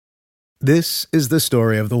This is the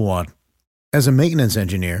story of the one. As a maintenance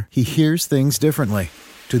engineer, he hears things differently.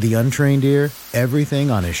 To the untrained ear,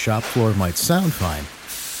 everything on his shop floor might sound fine,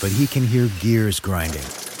 but he can hear gears grinding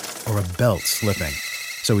or a belt slipping.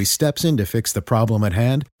 So he steps in to fix the problem at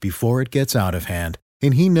hand before it gets out of hand.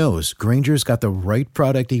 And he knows Grainger's got the right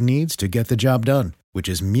product he needs to get the job done, which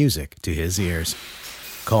is music to his ears.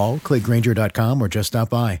 Call, click Grainger.com, or just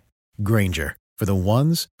stop by. Grainger, for the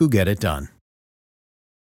ones who get it done.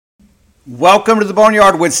 Welcome to the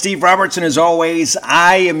Boneyard with Steve Robertson. As always,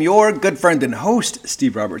 I am your good friend and host,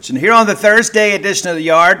 Steve Robertson. Here on the Thursday edition of The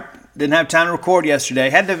Yard. Didn't have time to record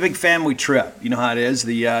yesterday. Had a big family trip. You know how it is.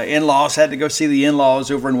 The in-laws had to go see the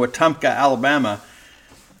in-laws over in Wetumpka, Alabama.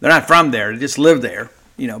 They're not from there. They just live there.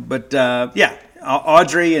 But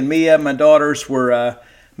Audrey and Mia, my daughters, were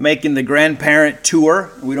making the grandparent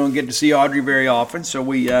tour. We don't get to see Audrey very often, so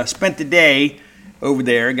we spent the day over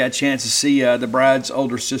there. Got a chance to see the bride's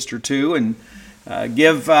older sister too, and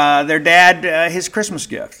give their dad his Christmas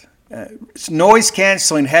gift. It's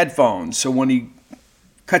noise-canceling headphones, so when he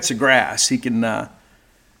cuts the grass, he can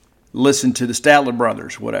listen to the Statler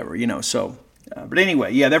Brothers, whatever, But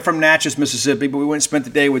anyway, they're from Natchez, Mississippi, but we went and spent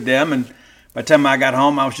the day with them, and by the time I got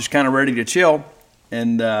home, I was just kind of ready to chill.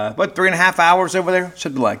 And about 3.5 hours over there,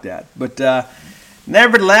 something like that. But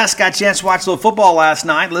nevertheless, got a chance to watch a little football last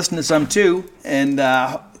night, listen to some too. And,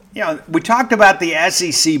 we talked about the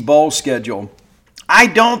SEC bowl schedule. I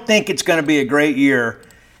don't think it's going to be a great year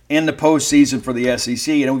in the postseason for the SEC.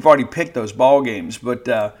 We've already picked those ball games. But,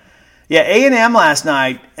 A&M last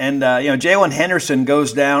night, and, Jalen Henderson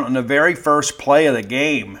goes down on the very first play of the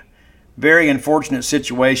game. Very unfortunate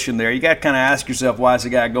situation there. You got to kind of ask yourself, why is the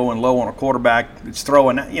guy going low on a quarterback? It's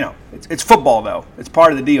throwing, it's football, though. It's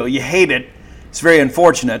part of the deal. You hate it. It's very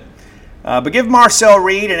unfortunate. But give Marcel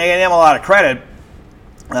Reed and A&M a lot of credit.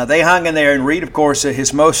 They hung in there, and Reed, of course,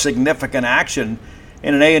 his most significant action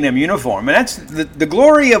in an A&M uniform. And that's the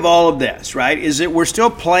glory of all of this, right, is that we're still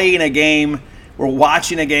playing a game, we're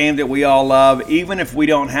watching a game that we all love, even if we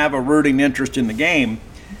don't have a rooting interest in the game.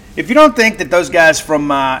 If you don't think that those guys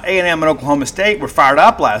from A&M and Oklahoma State were fired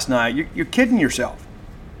up last night, you're kidding yourself.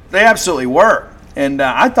 They absolutely were. And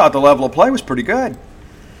I thought the level of play was pretty good.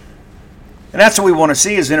 And that's what we want to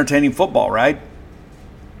see is entertaining football, right?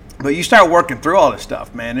 But you start working through all this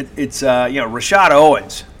stuff, man. It's Rashad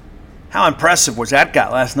Owens. How impressive was that guy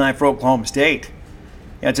last night for Oklahoma State?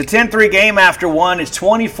 It's a 10-3 game after one. It's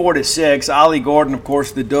 24-6. Ollie Gordon, of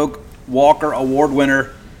course, the Doak Walker Award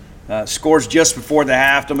winner, scores just before the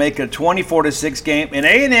half to make it a 24-6 game. And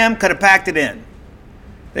A&M could have packed it in.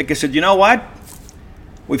 They could have said, you know what?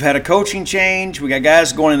 We've had a coaching change. We got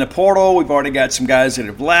guys going in the portal. We've already got some guys that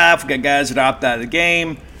have left. We got guys that opt out of the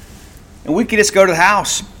game. And we can just go to the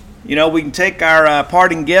house. We can take our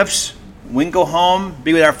parting gifts. We can go home,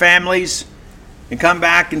 be with our families, and come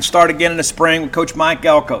back and start again in the spring with Coach Mike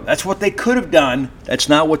Elko. That's what they could have done. That's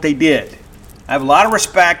not what they did. I have a lot of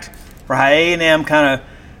respect for how A&M kind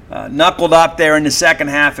of knuckled up there in the second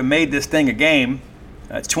half and made this thing a game.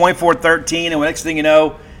 It's 24-13, and the next thing you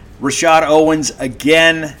know, Rashad Owens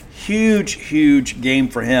again, huge game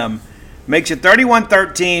for him. Makes it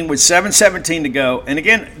 31-13 with 7:17 to go. And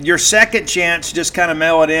again, your second chance, just kind of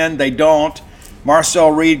mail it in. They don't.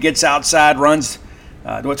 Marcel Reed gets outside, runs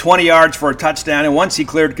 20 yards for a touchdown. And once he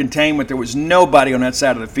cleared containment, there was nobody on that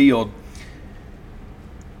side of the field.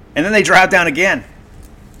 And then they drive down again.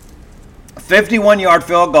 51-yard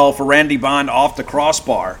field goal for Randy Bond off the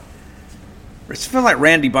crossbar. I just feel like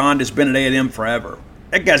Randy Bond has been at A&M forever.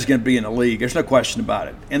 That guy's going to be in the league. There's no question about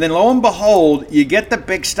it. And then lo and behold, you get the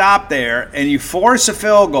big stop there, and you force a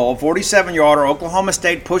field goal, 47-yarder. Oklahoma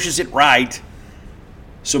State pushes it right.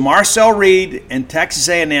 So Marcel Reed and Texas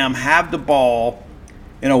A&M have the ball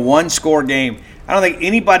in a one-score game. I don't think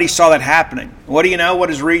anybody saw that happening. What do you know? What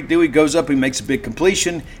does Reed do? He goes up, he makes a big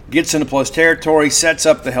completion, gets into plus territory, sets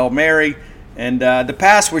up the Hail Mary. And the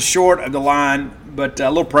pass was short of the line, but a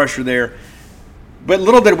little pressure there. But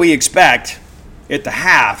little did we expect at the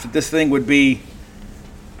half that this thing would be,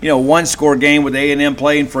 one-score game with A&M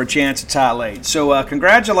playing for a chance to tie late. So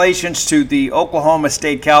congratulations to the Oklahoma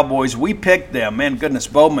State Cowboys. We picked them. Man, goodness,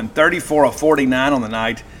 Bowman, 34 of 49 on the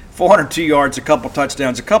night, 402 yards, a couple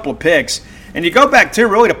touchdowns, a couple of picks. And you go back to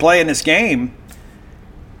really to play in this game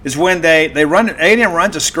is when they run, A&M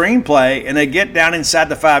runs a screenplay and they get down inside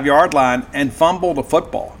the 5-yard line and fumble the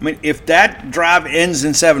football. I mean, if that drive ends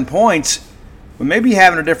in 7 points, we may be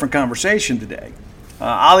having a different conversation today.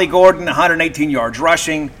 Ollie Gordon, 118 yards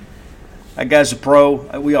rushing. That guy's a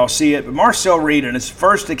pro. We all see it. But Marcel Reed in his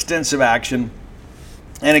first extensive action,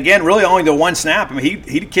 and again, really only the one snap. I mean,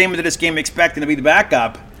 he came into this game expecting to be the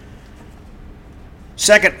backup.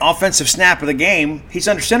 second offensive snap of the game, he's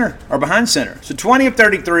under center or behind center. So 20 of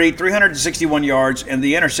 33, 361 yards, and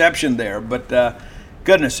the interception there. But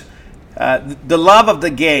goodness, the love of the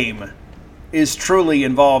game is truly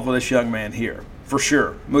involved with this young man here, for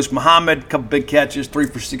sure. Moose Muhammad, a couple big catches, 3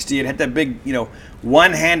 for 68. Had that big,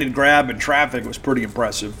 one-handed grab in traffic. Was pretty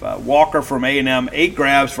impressive. Walker from A&M, 8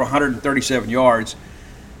 grabs for 137 yards.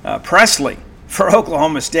 Presley for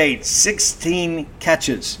Oklahoma State, 16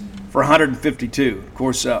 catches for 152. Of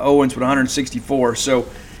course, Owens with 164. So,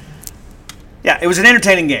 yeah, it was an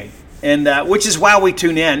entertaining game, and which is why we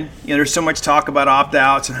tune in. There's so much talk about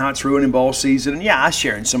opt-outs and how it's ruining bowl season. And, yeah, I'm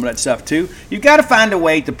sharing some of that stuff too. You've got to find a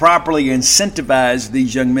way to properly incentivize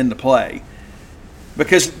these young men to play.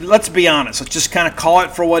 Because let's be honest, let's just kind of call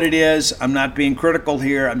it for what it is. I'm not being critical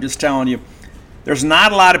here. I'm just telling you, there's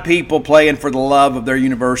not a lot of people playing for the love of their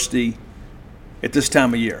university at this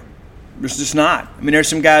time of year. There's just not. I mean, there's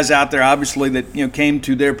some guys out there, obviously, that came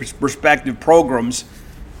to their respective programs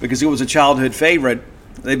because it was a childhood favorite.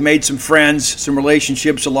 They've made some friends, some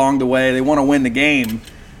relationships along the way. They want to win the game.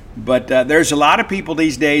 But there's a lot of people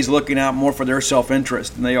these days looking out more for their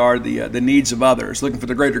self-interest than they are the needs of others, looking for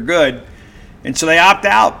the greater good. And so they opt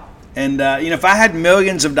out. And, if I had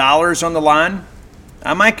millions of dollars on the line,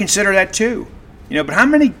 I might consider that too. But how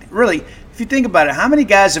many, really, if you think about it, how many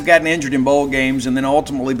guys have gotten injured in bowl games and then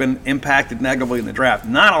ultimately been impacted negatively in the draft?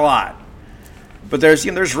 Not a lot. But there's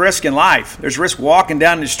risk in life. There's risk walking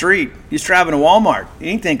down the street. He's driving to Walmart.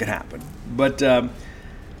 Anything could happen. But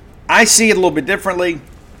I see it a little bit differently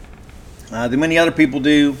than many other people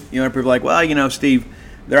do. People are like, well, Steve,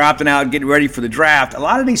 they're opting out and getting ready for the draft. A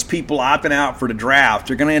lot of these people opting out for the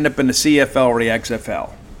draft are going to end up in the CFL or the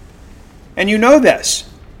XFL. And you know this.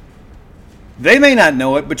 They may not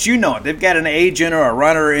know it, but you know it. They've got an agent or a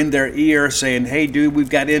runner in their ear saying, hey, dude, we've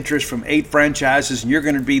got interest from 8 franchises, and you're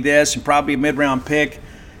going to be this and probably a mid-round pick.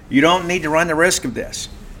 You don't need to run the risk of this.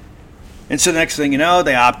 And so the next thing you know,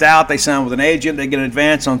 they opt out, they sign with an agent, they get an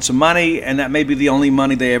advance on some money, and that may be the only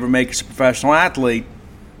money they ever make as a professional athlete.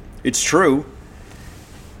 It's true.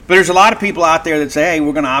 But there's a lot of people out there that say, hey,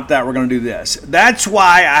 we're going to opt out, we're going to do this. That's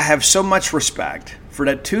why I have so much respect for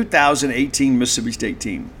that 2018 Mississippi State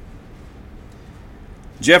team.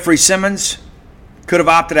 Jeffrey Simmons could have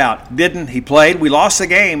opted out. Didn't. He played. We lost the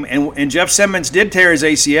game, and Jeff Simmons did tear his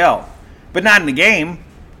ACL, but not in the game.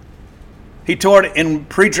 He tore it in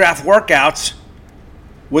pre-draft workouts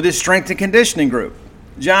with his strength and conditioning group.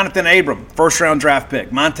 Jonathan Abram, first-round draft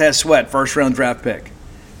pick. Montez Sweat, first-round draft pick.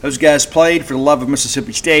 Those guys played for the love of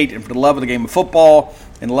Mississippi State and for the love of the game of football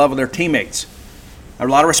and the love of their teammates. I have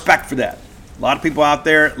a lot of respect for that. A lot of people out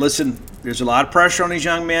there, listen, there's a lot of pressure on these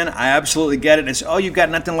young men. I absolutely get it. It's, you've got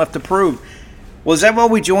nothing left to prove. Well, is that why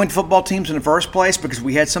we joined football teams in the first place? Because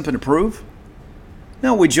we had something to prove?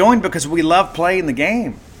 No, we joined because we love playing the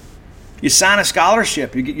game. You sign a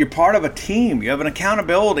scholarship. You're part of a team. You have an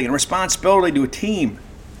accountability and responsibility to a team.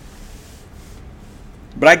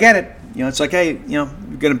 But I get it. It's like, hey, you're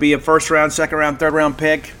going to be a first-round, second-round, third-round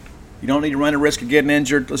pick. You don't need to run the risk of getting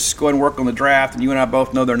injured. Let's just go ahead and work on the draft. And you and I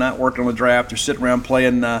both know they're not working on the draft. They're sitting around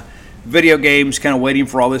playing video games, kind of waiting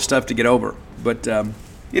for all this stuff to get over. But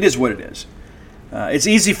it is what it is. It's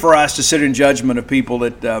easy for us to sit in judgment of people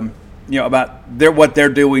that, about what they're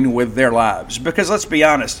doing with their lives. Because let's be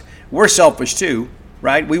honest, we're selfish too,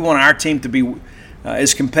 right? We want our team to be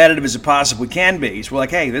as competitive as it possibly can be. So we're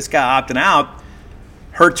like, hey, this guy opting out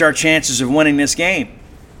hurts our chances of winning this game.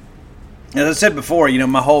 As I said before,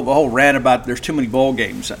 my whole rant about there's too many bowl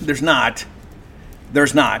games. There's not.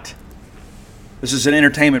 There's not. This is an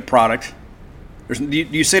entertainment product. Do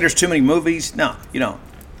you say there's too many movies? No, you don't.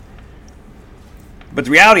 But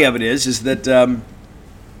the reality of it is that,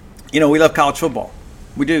 we love college football.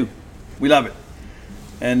 We do. We love it.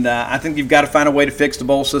 And I think you've got to find a way to fix the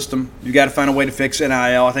bowl system. You've got to find a way to fix NIL.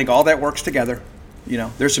 I think all that works together.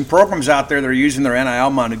 There's some programs out there that are using their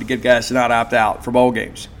NIL money to get guys to not opt out for bowl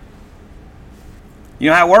games. You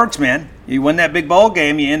know how it works, man. You win that big bowl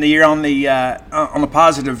game, you end the year on the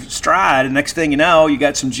positive stride, and next thing you know, you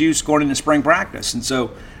got some juice going into spring practice. And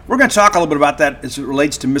so we're going to talk a little bit about that as it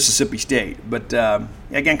relates to Mississippi State. But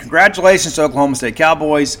again, congratulations to Oklahoma State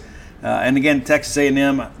Cowboys. And again, Texas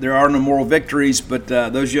A&M, there are no moral victories, but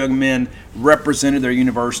those young men represented their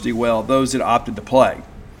university well, those that opted to play.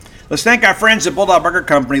 Let's thank our friends at Bulldog Burger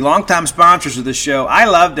Company, longtime sponsors of this show. I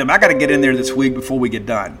love them. I got to get in there this week before we get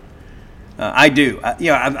done. I do.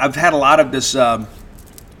 I've had a lot of this,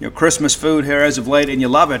 Christmas food here as of late, and you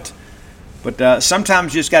love it. But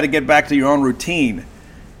sometimes you just got to get back to your own routine.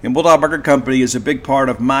 And Bulldog Burger Company is a big part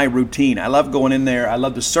of my routine. I love going in there. I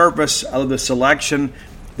love the service. I love the selection.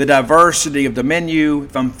 the diversity of the menu.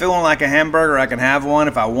 If I'm feeling like a hamburger, I can have one.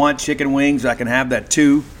 If I want chicken wings, I can have that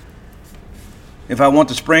too. If I want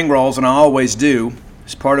the spring rolls, and I always do,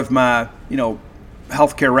 it's part of my,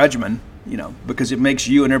 healthcare regimen, because it makes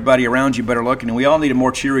you and everybody around you better looking. And we all need a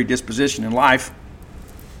more cheery disposition in life.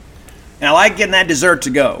 And I like getting that dessert to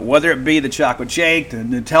go, whether it be the chocolate shake, the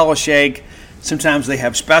Nutella shake. Sometimes they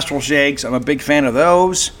have special shakes. I'm a big fan of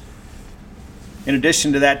those. In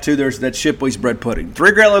addition to that, too, there's that Shipley's bread pudding.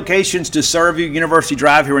 3 great locations to serve you. University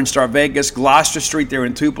Drive here in Star Vegas, Gloucester Street there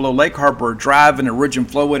in Tupelo, Lake Harbor Drive in the Ridge and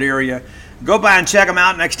Flowood area. Go by and check them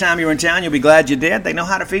out next time you're in town. You'll be glad you did. They know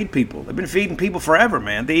how to feed people. They've been feeding people forever,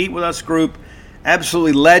 man. The Eat With Us group,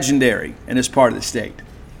 absolutely legendary in this part of the state.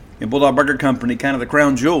 And Bulldog Burger Company, kind of the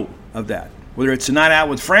crown jewel of that. Whether it's a night out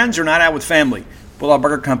with friends or night out with family, Bulldog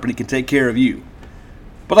Burger Company can take care of you.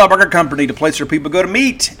 Bulldog Burger Company, the place where people go to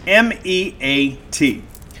meet, M-E-A-T.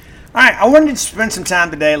 All right, I wanted to spend some time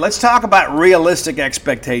today. Let's talk about realistic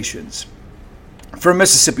expectations for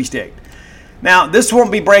Mississippi State. Now, this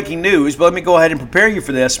won't be breaking news, but let me go ahead and prepare you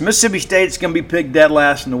for this. Mississippi State's going to be picked dead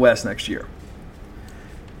last in the West next year.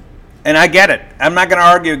 And I get it. I'm not going to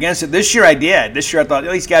argue against it. This year I did. This year I thought,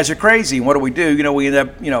 these guys are crazy. What do? We end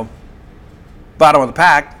up, bottom of the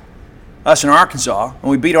pack, us in Arkansas,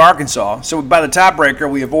 and we beat Arkansas. So by the tiebreaker,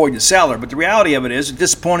 we avoid the cellar. But the reality of it is a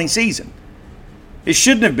disappointing season. It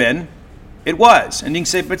shouldn't have been. It was. And you can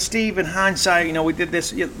say, but Steve, in hindsight, we did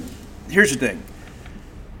this. Here's the thing.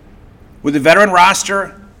 With the veteran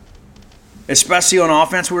roster, especially on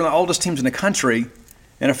offense, we were the oldest teams in the country,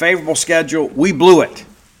 and a favorable schedule, we blew it.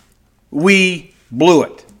 We blew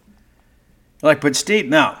it. But Steve,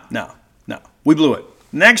 no. We blew it.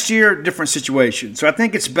 Next year, different situation. So I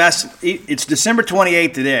think it's best, it's December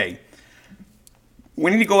 28th today.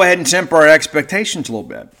 We need to go ahead and temper our expectations a little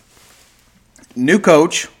bit. New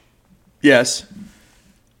coach, yes.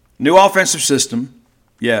 New offensive system,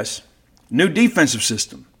 yes. New defensive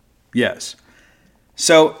system, yes.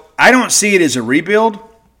 So I don't see it as a rebuild,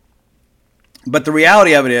 but the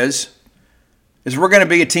reality of it is we're going to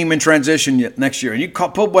be a team in transition next year. And you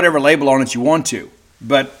can put whatever label on it you want to,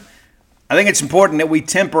 but I think it's important that we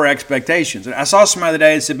temper expectations. I saw somebody the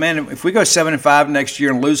other day that said, man, if we go 7-5 next year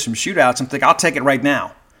and lose some shootouts, I'm thinking, I'll take it right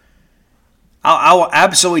now. I will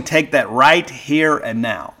absolutely take that right here and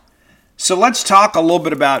now. So let's talk a little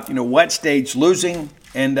bit about, what State's losing.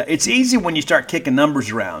 And it's easy when you start kicking numbers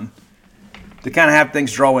around to kind of have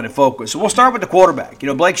things draw into focus. So we'll start with the quarterback.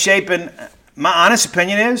 Blake Shapen, my honest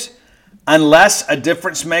opinion is, unless a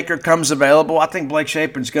difference maker comes available, I think Blake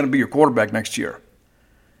Shapen's going to be your quarterback next year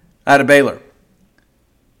out of Baylor.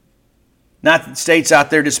 Not that State's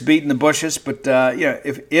out there just beating the bushes, but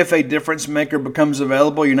if a difference maker becomes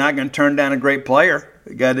available, you're not going to turn down a great player,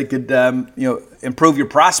 a guy that could improve your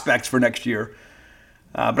prospects for next year.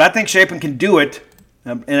 But I think Shapen can do it,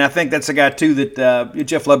 and I think that's a guy too that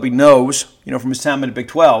Jeff Lebby knows, from his time in the Big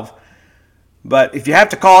 12. But if you have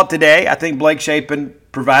to call it today, I think Blake Shapen,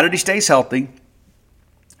 provided he stays healthy,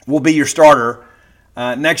 will be your starter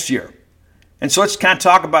next year. And so let's kind of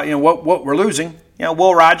talk about what we're losing.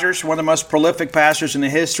 Will Rogers, one of the most prolific passers in the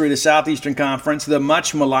history of the Southeastern Conference, the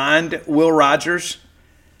much maligned Will Rogers,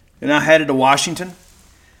 is now headed to Washington.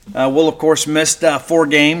 Will, of course, missed 4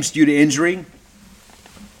 games due to injury.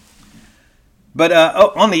 But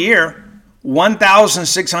on the year,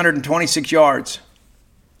 1,626 yards.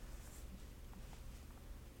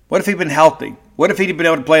 What if he'd been healthy? What if he'd been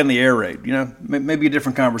able to play on the air raid? Maybe a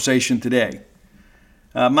different conversation today.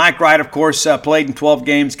 Mike Wright, of course, played in 12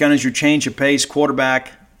 games, kind of as your change of pace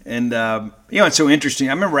quarterback. And, it's so interesting.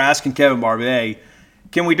 I remember asking Kevin Barbier,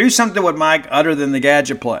 can we do something with Mike other than the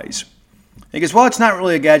gadget plays? He goes, well, it's not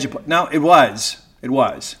really a gadget play. No, it was. It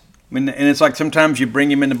was. And it's like sometimes you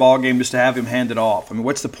bring him in the ball game just to have him hand it off.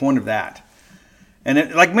 What's the point of that?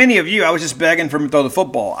 And like many of you, I was just begging for him to throw the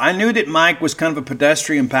football. I knew that Mike was kind of a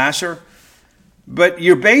pedestrian passer, but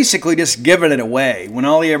you're basically just giving it away when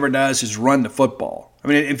all he ever does is run the football.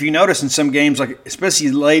 If you notice in some games, like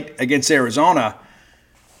especially late against Arizona,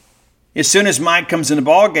 as soon as Mike comes in the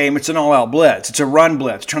ball game, it's an all-out blitz. It's a run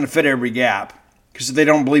blitz, trying to fit every gap because they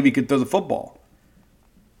don't believe he could throw the football.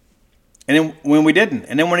 And then when we didn't.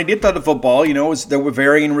 And then when he did throw the football, there were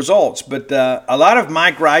varying results. But a lot of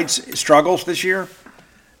Mike Wright's struggles this year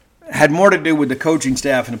had more to do with the coaching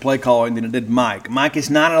staff and the play calling than it did Mike. Mike is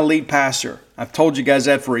not an elite passer. I've told you guys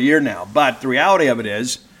that for a year now. But the reality of it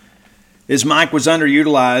is Mike was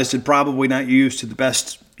underutilized and probably not used to the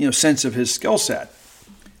best sense of his skill set.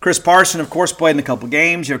 Chris Parson, of course, played in a couple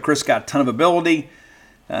games. Chris got a ton of ability.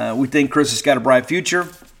 We think Chris has got a bright future.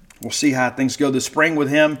 We'll see how things go this spring with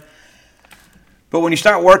him. But when you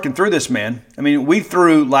start working through this, man, I mean, we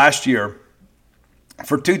threw last year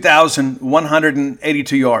for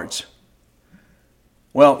 2,182 yards.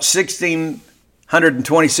 Well,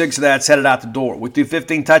 1,626 of that's headed out the door. We threw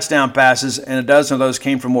 15 touchdown passes, and a dozen of those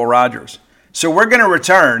came from Will Rogers. So we're going to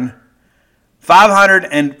return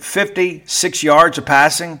 556 yards of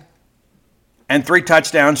passing and 3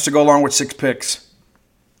 touchdowns to go along with 6 picks.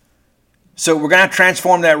 So we're going to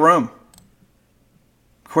transform that room.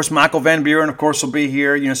 Of course, Michael Van Buren, of course, will be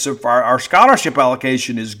here. So our scholarship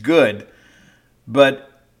allocation is good, but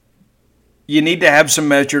you need to have some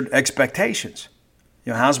measured expectations.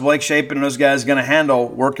 How's Blake Shapen and those guys going to handle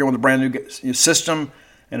working with a brand new system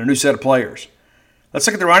and a new set of players? Let's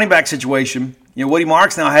look at the running back situation. Woody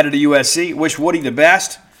Marks now headed to USC. Wish Woody the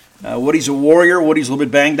best. Woody's a warrior. Woody's a little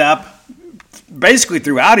bit banged up basically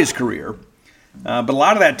throughout his career. But a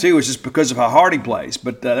lot of that, too, is just because of how hard he plays.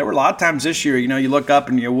 But there were a lot of times this year, you look up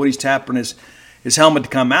and Woody's tapping his helmet to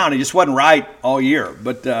come out. And he just wasn't right all year.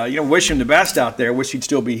 But, wish him the best out there. Wish he'd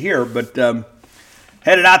still be here. But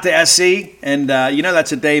headed out to SC. And,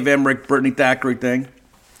 that's a Dave Emmerich, Brittany Thackeray thing.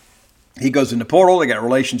 He goes in the portal. They got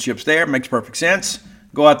relationships there. Makes perfect sense.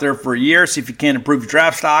 Go out there for a year. See if you can improve your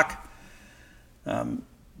draft stock.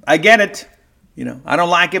 I get it. I don't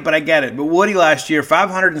like it, but I get it. But Woody last year,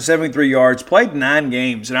 573 yards, played 9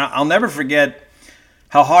 games. And I'll never forget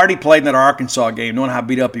how hard he played in that Arkansas game, knowing how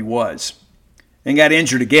beat up he was. And got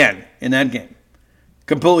injured again in that game.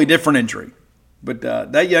 Completely different injury. But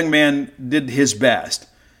that young man did his best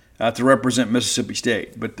to represent Mississippi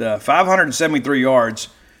State. But 573 yards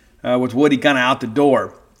with Woody kind of out the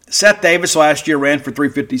door. Seth Davis last year ran for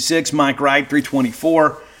 356. Mike Wright,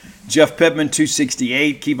 324. Jeff Pittman,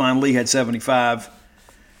 268. Kevon Lee had 75.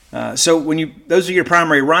 So those are your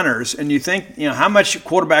primary runners, and you think, how much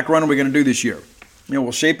quarterback run are we going to do this year?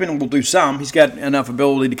 Well, Shapen will do some. He's got enough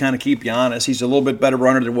ability to kind of keep you honest. He's a little bit better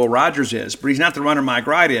runner than Will Rogers is, but he's not the runner Mike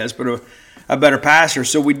Wright is, but a better passer.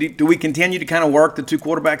 So do we continue to kind of work the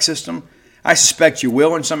 2-quarterback system? I suspect you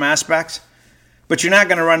will in some aspects, but you're not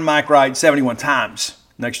going to run Mike Wright 71 times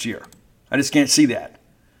next year. I just can't see that.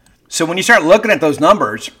 So when you start looking at those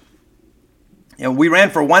numbers, we ran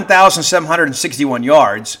for 1,761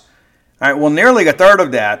 yards. All right, well, nearly a third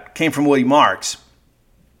of that came from Woody Marks.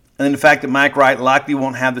 And then the fact that Mike Wright likely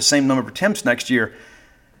won't have the same number of attempts next year.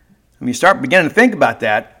 When you start beginning to think about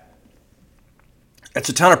that, it's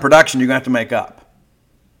a ton of production you're going to have to make up.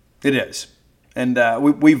 It is. And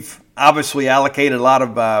we've obviously allocated a lot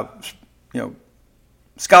of,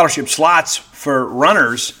 scholarship slots for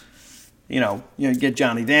runners. You get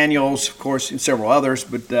Johnny Daniels, of course, and several others.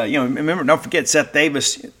 But, remember, don't forget Seth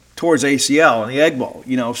Davis towards ACL in the Egg Bowl.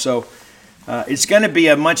 So it's going to be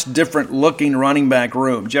a much different looking running back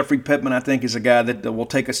room. Jeffrey Pittman, I think, is a guy that will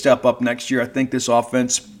take a step up next year. I think this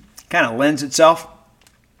offense kind of lends itself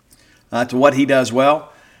to what he does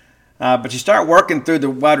well. But you start working through the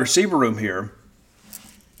wide receiver room here,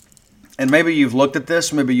 and maybe you've looked at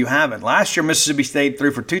this, maybe you haven't. Last year, Mississippi State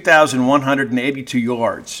threw for 2,182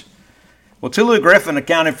 yards. Well, Tulu Griffin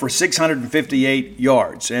accounted for 658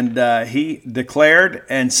 yards, and he declared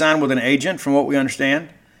and signed with an agent, from what we understand.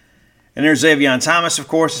 And there's Xavion Thomas, of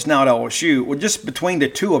course, is now at LSU. Well, just between the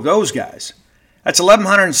two of those guys, that's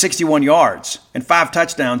 1,161 yards and 5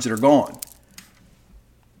 touchdowns that are gone.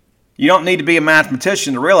 You don't need to be a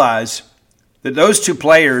mathematician to realize that those two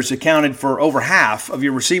players accounted for over half of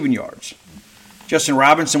your receiving yards. Justin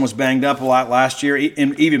Robinson was banged up a lot last year,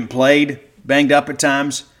 and even played banged up at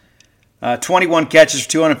times. 21 catches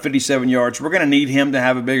for 257 yards. We're going to need him to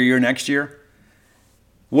have a bigger year next year.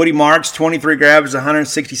 Woody Marks, 23 grabs,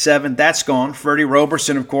 167. That's gone. Freddie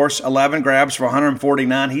Roberson, of course, 11 grabs for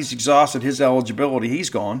 149. He's exhausted his eligibility.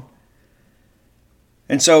 He's gone.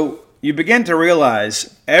 And so you begin to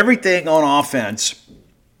realize everything on offense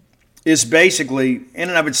is basically, in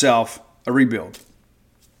and of itself, a rebuild.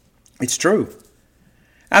 It's true.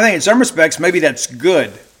 I think in some respects, maybe that's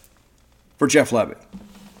good for Jeff Lebby,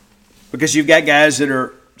 because you've got guys that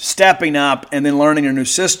are stepping up and then learning a new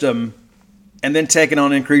system and then taking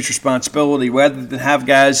on increased responsibility, rather than have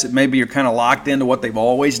guys that maybe are kind of locked into what they've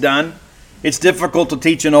always done. It's difficult to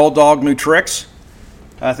teach an old dog new tricks.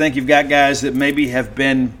 I think you've got guys that maybe have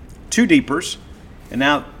been two deepers, and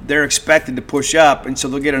now they're expected to push up, and so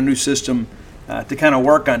they'll get a new system to kind of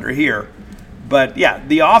work under here. But, yeah,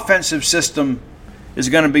 the offensive system is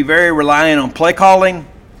going to be very reliant on play calling,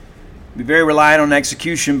 be very reliant on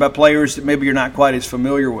execution by players that maybe you're not quite as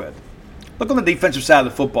familiar with. Look on the defensive side of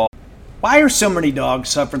the football. Why are so many dogs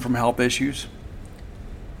suffering from health issues?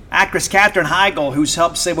 Actress Katherine Heigl, who's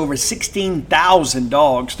helped save over 16,000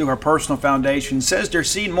 dogs through her personal foundation, says they're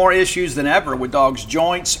seeing more issues than ever with dogs'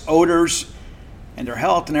 joints, odors, and their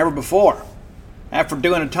health than ever before. After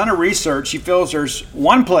doing a ton of research, she feels there's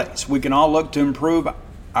one place we can all look to improve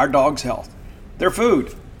our dog's health: their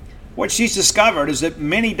food. What she's discovered is that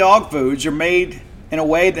many dog foods are made in a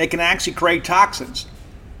way they can actually create toxins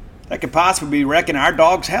that could possibly be wrecking our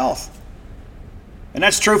dog's health. And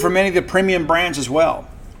that's true for many of the premium brands as well.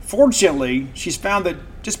 Fortunately, she's found that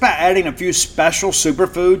just by adding a few special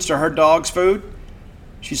superfoods to her dog's food,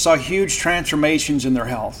 she saw huge transformations in their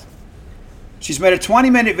health. She's made a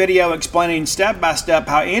 20-minute video explaining step by step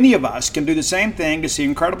how any of us can do the same thing to see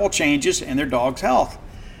incredible changes in their dog's health.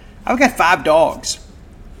 I've got 5 dogs.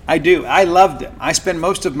 I do. I love them. I spend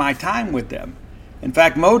most of my time with them. In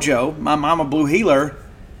fact, Mojo, my Mama Blue Heeler,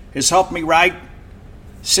 has helped me write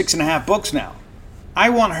 6.5 books now. I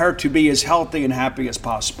want her to be as healthy and happy as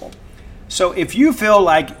possible. So if you feel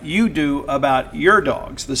like you do about your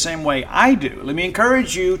dogs the same way I do, let me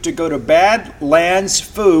encourage you to go to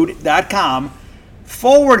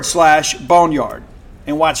badlandsfood.com/boneyard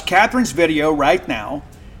and watch Catherine's video right now.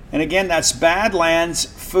 And again, that's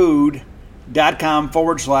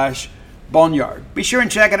badlandsfood.com/boneyard. Be sure and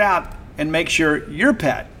check it out and make sure your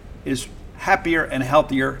pet is happier and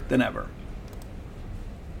healthier than ever.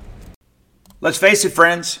 Let's face it,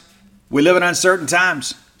 friends, we live in uncertain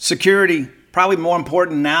times. Security, probably more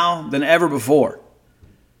important now than ever before.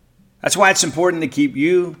 That's why it's important to keep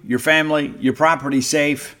you, your family, your property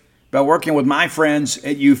safe by working with my friends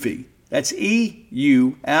at Eufy. That's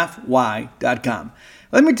EUFY.com.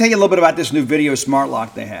 Let me tell you a little bit about this new video smart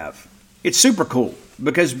lock they have. It's super cool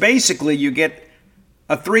because basically you get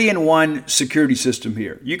a 3-in-1 security system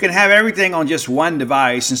here. You can have everything on just one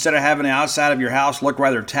device instead of having the outside of your house look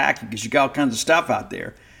rather tacky because you got all kinds of stuff out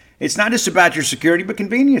there. It's not just about your security, but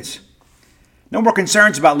convenience. No more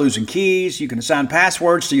concerns about losing keys. You can assign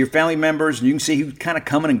passwords to your family members, and you can see who's kind of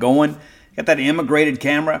coming and going. Got that integrated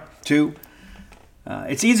camera, too.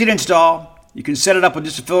 It's easy to install. You can set it up with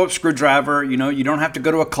just a Phillips screwdriver. You don't have to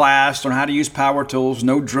go to a class on how to use power tools.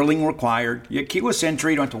 No drilling required. You get keyless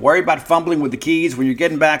entry. You don't have to worry about fumbling with the keys when you're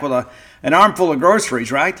getting back with an armful of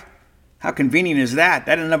groceries, right? How convenient is that?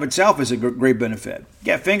 That in and of itself is a great benefit.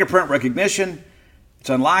 You got fingerprint recognition. It's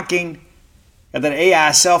unlocking. Got that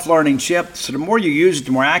AI self-learning chip. So the more you use it,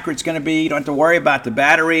 the more accurate it's going to be. You don't have to worry about the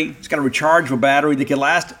battery. It's got a rechargeable battery that can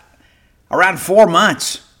last around 4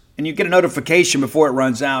 months. And you get a notification before it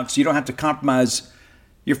runs out, so you don't have to compromise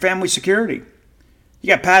your family security. You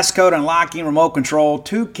got passcode unlocking, remote control,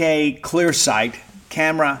 2K clear sight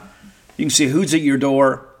camera. You can see who's at your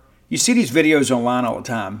door. You see these videos online all the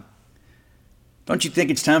time. Don't you think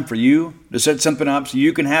it's time for you to set something up so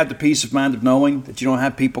you can have the peace of mind of knowing that you don't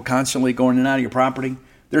have people constantly going in and out of your property?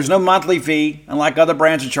 There's no monthly fee. Unlike other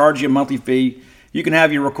brands that charge you a monthly fee, you can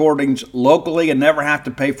have your recordings locally and never have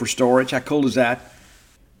to pay for storage. How cool is that?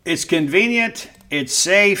 It's convenient, it's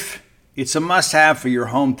safe, it's a must-have for your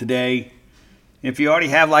home today. If you already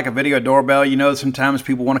have like a video doorbell, sometimes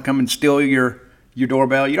people want to come and steal your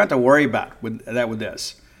doorbell. You don't have to worry about with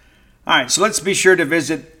this. All right, so let's be sure to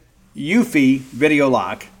visit Eufy Video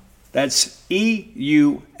Lock. That's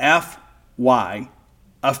EUFY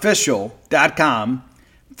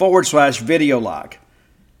official.com/video lock.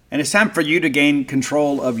 And it's time for you to gain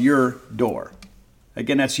control of your door.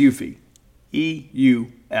 Again, that's Eufy.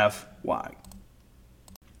 EUFY.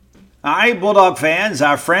 All right, Bulldog fans,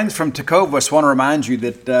 our friends from Tecovas want to remind you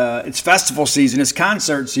that it's festival season, it's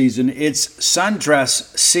concert season, it's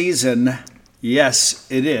sundress season. Yes,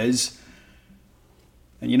 it is.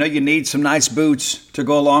 And you need some nice boots to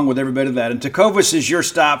go along with every bit of that. And Tecovas is your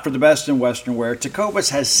stop for the best in Western wear.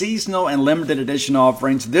 Tecovas has seasonal and limited edition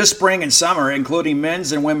offerings this spring and summer, including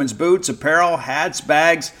men's and women's boots, apparel, hats,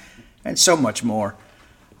 bags, and so much more.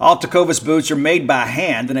 All Tecovas boots are made by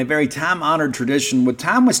hand in a very time-honored tradition with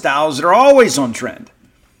timeless styles that are always on trend.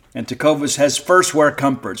 And Tecovas has first wear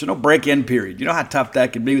comfort, so no break-in period. You know how tough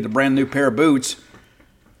that can be with a brand new pair of boots.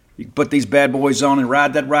 You can put these bad boys on and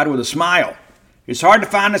ride that ride with a smile. It's hard to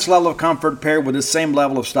find this level of comfort paired with the same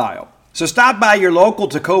level of style. So stop by your local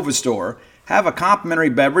Tecovas store, have a complimentary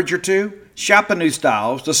beverage or two, shop the new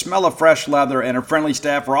styles, the smell of fresh leather, and a friendly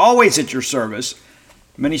staff are always at your service.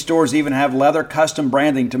 Many stores even have leather custom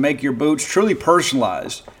branding to make your boots truly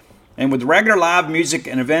personalized. And with regular live music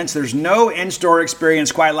and events, there's no in-store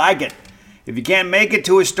experience quite like it. If you can't make it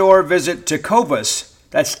to a store, visit Tecovas.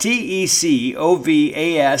 That's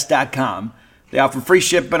TECOVAS.com. They offer free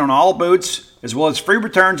shipping on all boots, as well as free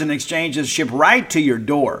returns and exchanges shipped right to your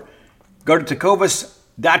door. Go to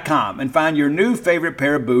Tecovas.com and find your new favorite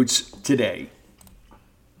pair of boots today.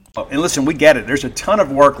 And listen, we get it. There's a ton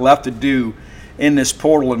of work left to do in this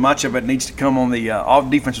portal, and much of it needs to come on the off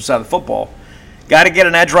defensive side of the football. Got to get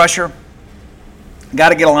an edge rusher. Got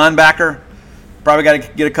to get a linebacker. Probably got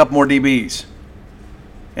to get a couple more DBs.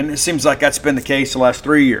 And it seems like that's been the case the last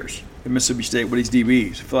 3 years at Mississippi State with these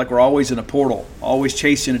DBs. I feel like we're always in a portal, always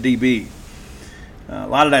chasing a DB. A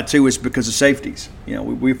lot of that, too, is because of safeties.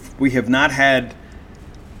 We have not had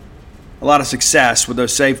a lot of success with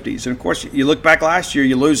those safeties. And, of course, you look back last year,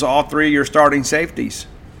 you lose all three of your starting safeties.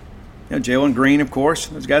 Jalen Green, of course,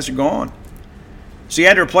 those guys are gone. So you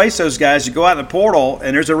had to replace those guys. You go out in the portal,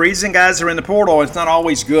 and there's a reason guys are in the portal. It's not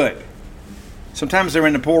always good. Sometimes they're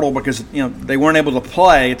in the portal because they weren't able to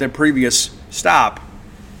play at their previous stop.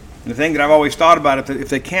 And the thing that I've always thought about, if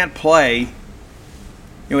they can't play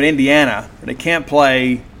in Indiana, or they can't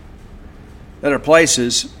play other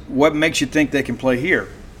places, what makes you think they can play here?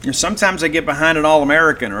 Sometimes they get behind an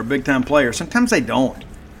All-American or a big-time player. Sometimes they don't.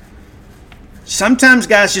 Sometimes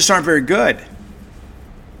guys just aren't very good.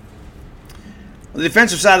 On the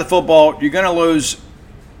defensive side of the football, you're going to lose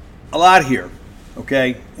a lot here,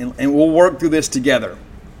 okay? And we'll work through this together.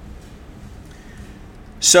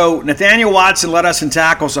 So Nathaniel Watson led us in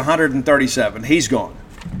tackles, 137. He's gone.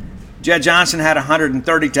 Jed Johnson had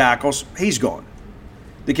 130 tackles. He's gone.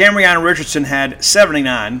 DeCamerion Richardson had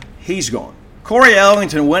 79. He's gone. Corey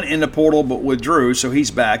Ellington went in the portal but withdrew, so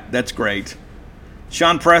he's back. That's great.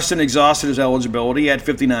 Sean Preston exhausted his eligibility. He had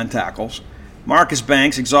 59 tackles. Marcus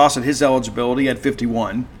Banks exhausted his eligibility. He had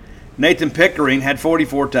 51. Nathan Pickering had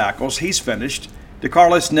 44 tackles. He's finished.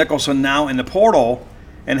 DeCarlos Nicholson, now in the portal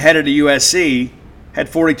and headed to USC, had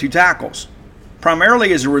 42 tackles,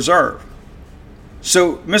 primarily as a reserve.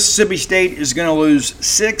 So Mississippi State is going to lose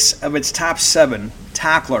 6 of its top 7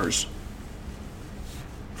 tacklers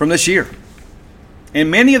from this year. And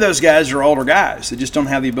many of those guys are older guys that just don't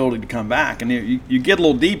have the ability to come back. And you get a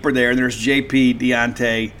little deeper there, and there's JP,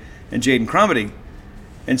 Deontay, and Jaden Crumedy.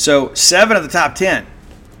 And so 7 of the top 10.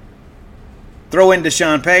 Throw in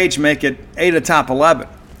Deshaun Page, make it 8 of the top 11.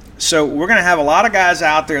 So we're going to have a lot of guys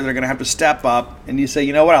out there that are going to have to step up. And you say,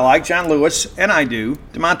 you know what, I like John Lewis, and I do.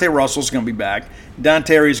 DeMonte Russell's going to be back. Don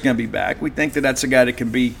Terry's going to be back. We think that that's a guy that can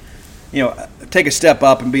be, take a step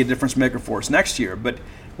up and be a difference maker for us next year. But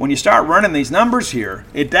when you start running these numbers here,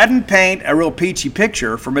 it doesn't paint a real peachy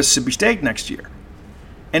picture for Mississippi State next year.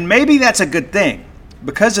 And maybe that's a good thing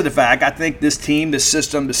because of the fact I think this team, this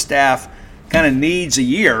system, the staff kind of needs a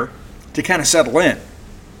year to kind of settle in.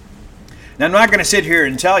 Now, I'm not going to sit here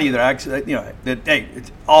and tell you that, hey,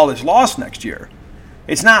 all is lost next year.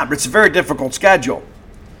 It's not, but it's a very difficult schedule.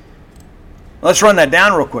 Let's run that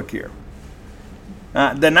down real quick here.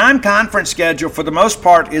 The non-conference schedule, for the most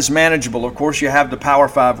part, is manageable. Of course, you have the Power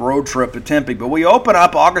 5 road trip to Tempe, but we open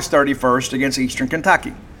up August 31st against Eastern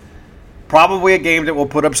Kentucky. Probably a game that will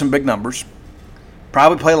put up some big numbers.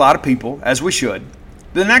 Probably play a lot of people, as we should.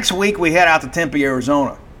 The next week, we head out to Tempe,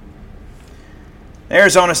 Arizona.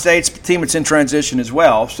 Arizona State's a team that's in transition as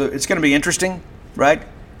well, so it's going to be interesting, right?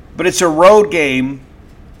 But it's a road game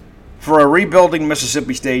for a rebuilding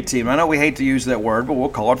Mississippi State team. I know we hate to use that word, but we'll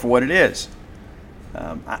call it for what it is.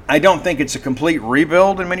 I don't think it's a complete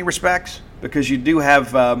rebuild in many respects because you do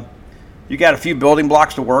have you got a few building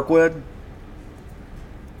blocks to work with.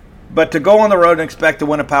 But to go on the road and expect to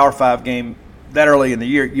win a Power 5 game that early in the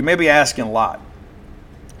year, you may be asking a lot.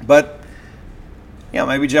 But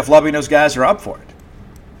maybe Jeff Lovie and those guys are up for it.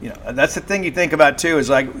 That's the thing you think about too. Is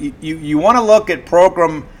like you want to look at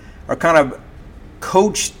program or kind of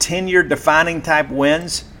coach tenure defining type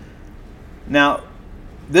wins. Now,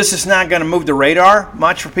 this is not going to move the radar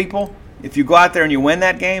much for people if you go out there and you win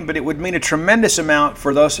that game, but it would mean a tremendous amount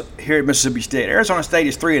for those here at Mississippi State. Arizona State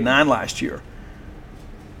is 3-9 last year,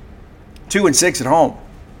 2-6 at home.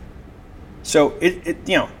 So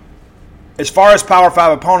as far as Power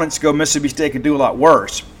 5 opponents go, Mississippi State could do a lot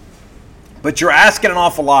worse. But you're asking an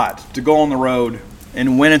awful lot to go on the road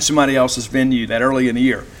and win in somebody else's venue that early in the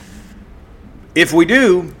year. If we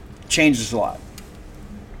do, it changes a lot.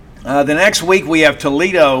 The next week we have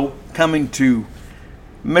Toledo coming to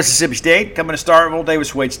Mississippi State, coming to Starkville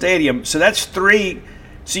Davis Wade Stadium. So that's 3.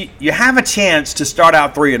 So you have a chance to start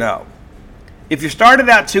out 3-0. If you started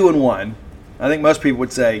out 2-1, I think most people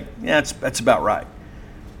would say, yeah, that's about right.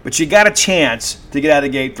 But you got a chance to get out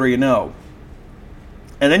of the gate 3-0.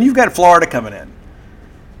 And then you've got Florida coming in.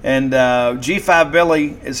 And G5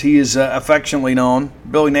 Billy, as he is affectionately known,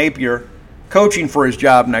 Billy Napier, coaching for his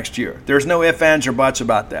job next year. There's no ifs, ands, or buts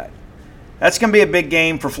about that. That's going to be a big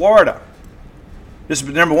game for Florida.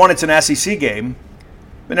 Number one, it's an SEC game.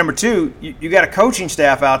 But number two, you got a coaching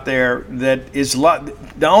staff out there that is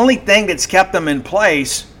the only thing that's kept them in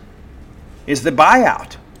place is the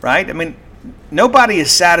buyout, right? I mean, nobody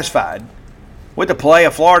is satisfied with the play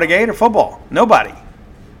of Florida Gator football. Nobody.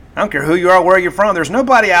 I don't care who you are, where you're from. There's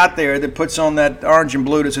nobody out there that puts on that orange and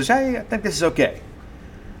blue that says, hey, I think this is okay.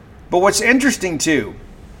 But what's interesting, too,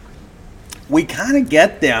 we kind of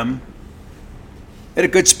get them at a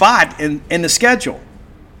good spot in the schedule.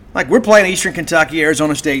 Like, we're playing Eastern Kentucky,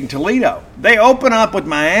 Arizona State, and Toledo. They open up with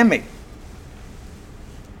Miami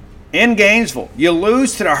in Gainesville. You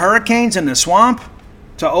lose to the Hurricanes in the Swamp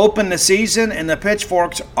to open the season, and the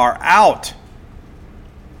Pitchforks are out.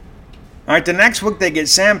 All right, the next week they get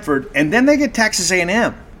Samford, and then they get Texas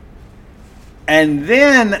A&M. And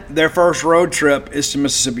then their first road trip is to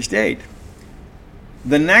Mississippi State.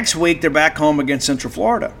 The next week they're back home against Central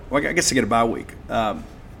Florida. Well, I guess they get a bye week.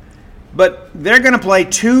 But they're going to play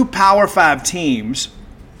 2 Power 5 teams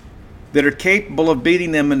that are capable of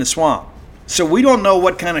beating them in the Swamp. So we don't know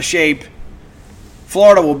what kind of shape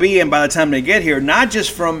Florida will be in by the time they get here, not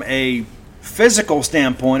just from a physical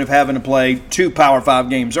standpoint of having to play 2 Power 5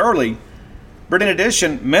 games early, but in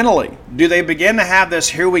addition, mentally. Do they begin to have this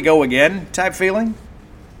here we go again type feeling?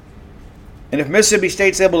 And if Mississippi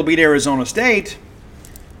State's able to beat Arizona State,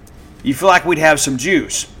 you feel like we'd have some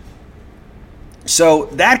juice. So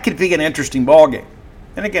that could be an interesting ball game.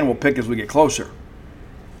 And again, we'll pick as we get closer.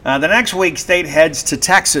 The next week, State heads to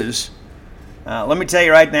Texas. Let me tell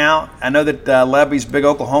you right now, I know that Levy's a big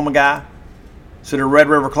Oklahoma guy, so the Red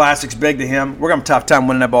River Classic's big to him. We're going to have a tough time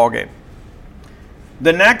winning that ball game.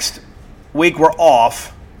 The next week, we're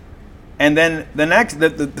off. And then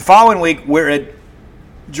the following week, we're at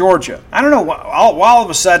Georgia. I don't know why all of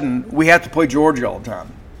a sudden we have to play Georgia all the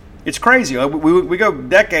time. It's crazy. We go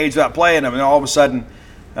decades without playing them, and all of a sudden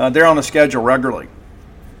they're on the schedule regularly.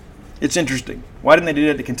 It's interesting. Why didn't they do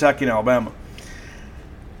that to Kentucky and Alabama?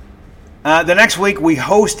 The next week we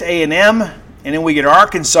host A&M, and then we get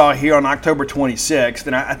Arkansas here on October 26th.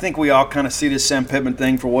 And I think we all kind of see this Sam Pittman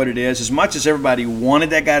thing for what it is. As much as everybody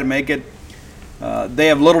wanted that guy to make it, they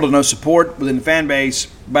have little to no support within the fan base.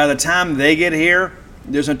 By the time they get here,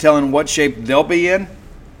 there's no telling what shape they'll be in.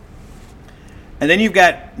 And then you've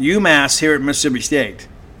got UMass here at Mississippi State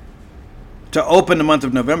to open the month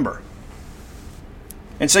of November.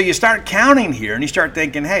 And so you start counting here, and you start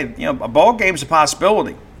thinking, hey, a ball game's a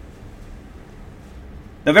possibility.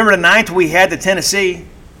 November the 9th, we head to Tennessee.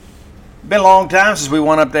 Been a long time since we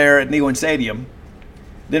won up there at Neyland Stadium.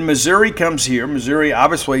 Then Missouri comes here. Missouri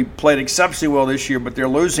obviously played exceptionally well this year, but they're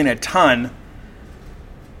losing a ton.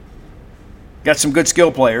 Got some good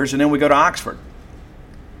skill players, and then we go to Oxford.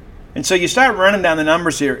 And so you start running down the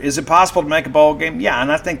numbers here. Is it possible to make a ball game? Yeah, and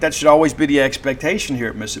I think that should always be the expectation here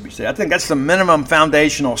at Mississippi State. I think that's the minimum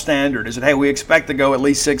foundational standard, is that, hey, we expect to go at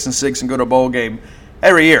least 6-6 and go to a bowl game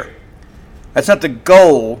every year. That's not the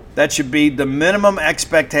goal. That should be the minimum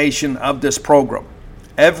expectation of this program.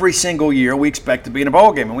 Every single year we expect to be in a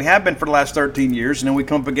bowl game, and we have been for the last 13 years, and then we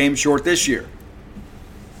come up a game short this year.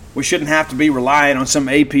 We shouldn't have to be relying on some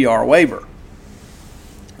APR waiver.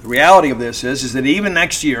 The reality of this is that even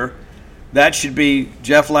next year, that should be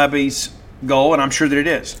Jeff Levy's goal, and I'm sure that it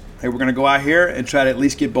is. Hey, we're going to go out here and try to at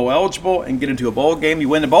least get bowl eligible and get into a bowl game. You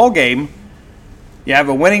win the bowl game, you have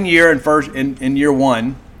a winning year in year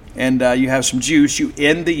one, and you have some juice. You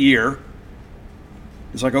end the year,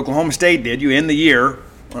 just like Oklahoma State did. You end the year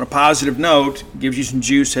on a positive note, gives you some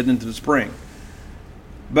juice heading into the spring.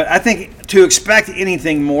 But I think to expect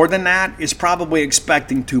anything more than that is probably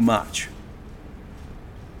expecting too much.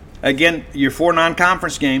 Again, your 4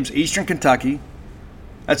 non-conference games: Eastern Kentucky,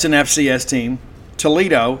 that's an FCS team;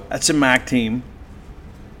 Toledo, that's a MAC team;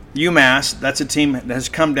 UMass, that's a team that has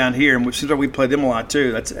come down here, and we play them a lot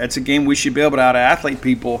too. That's a game we should be able to out-athlete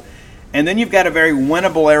people. And then you've got a very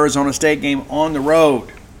winnable Arizona State game on the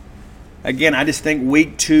road. Again, I just think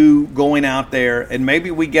week 2 going out there, and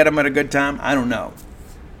maybe we get them at a good time. I don't know.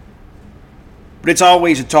 But it's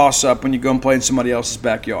always a toss-up when you go and play in somebody else's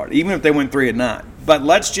backyard, even if they went 3-9. But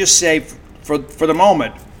let's just say, for the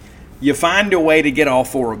moment, you find a way to get all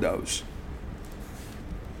 4 of those.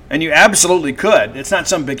 And you absolutely could. It's not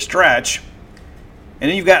some big stretch. And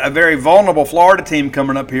then you've got a very vulnerable Florida team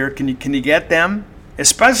coming up here. Can you get them?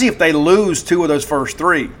 Especially if they lose 2 of those first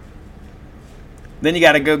 3. Then you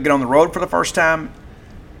got to go get on the road for the first time.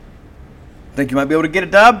 I think you might be able to get a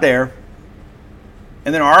dub there.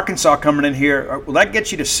 And then Arkansas coming in here, will that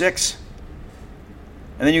get you to 6?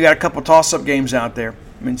 And then you got a couple toss-up games out there.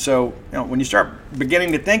 I mean, so when you start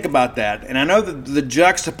beginning to think about that, and I know the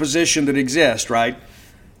juxtaposition that exists, right?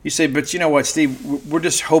 You say, but you know what, Steve, we're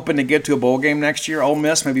just hoping to get to a bowl game next year. Ole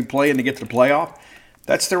Miss maybe playing to get to the playoff.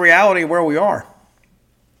 That's the reality of where we are.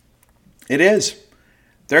 It is.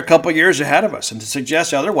 They're a couple years ahead of us, and to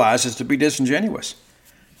suggest otherwise is to be disingenuous.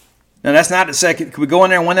 Now, that's not to say, could we go in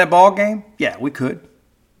there and win that ball game? Yeah, we could.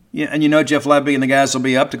 and Jeff Lebby and the guys will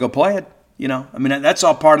be up to go play it. I mean, that's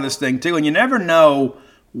all part of this thing too. And you never know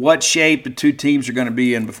what shape the two teams are going to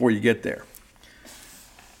be in before you get there.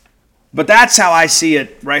 But that's how I see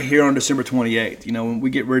it right here on December 28th. When we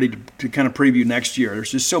get ready to kind of preview next year,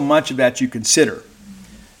 there's just so much of that you consider.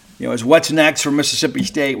 As what's next for Mississippi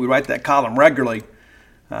State. We write that column regularly.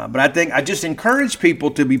 But I just encourage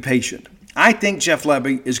people to be patient. I think Jeff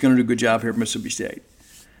Lebby is going to do a good job here at Mississippi State.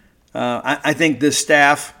 I think this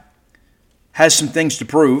staff has some things to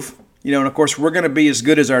prove. And of course, we're going to be as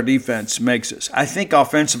good as our defense makes us. I think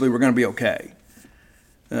offensively we're going to be okay.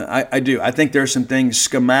 I do. I think there's some things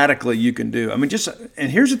schematically you can do. I mean, and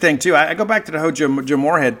here's the thing, too. I go back to the whole Joe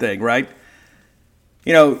Moorhead thing, right?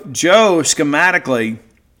 Joe schematically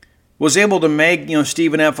was able to make,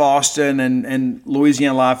 Stephen F. Austin and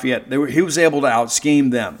Louisiana Lafayette. He was able to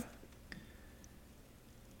out-scheme them.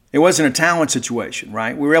 It wasn't a talent situation,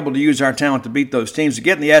 right? We were able to use our talent to beat those teams. To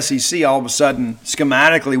get in the SEC, all of a sudden,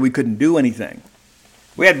 schematically, we couldn't do anything.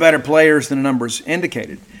 We had better players than the numbers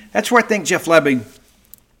indicated. That's where I think Jeff Lebby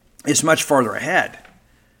is much farther ahead.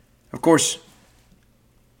 Of course,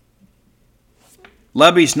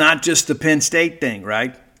 Lebby's not just the Penn State thing,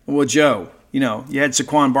 right? Well, Joe, you had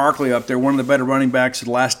Saquon Barkley up there, one of the better running backs of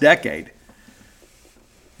the last decade.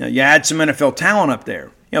 You had some NFL talent up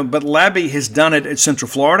there. But Lebby has done it at Central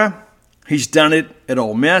Florida. He's done it at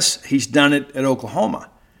Ole Miss. He's done it at Oklahoma.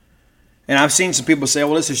 And I've seen some people say,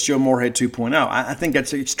 well, this is Joe Moorhead 2.0. I think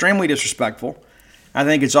that's extremely disrespectful. I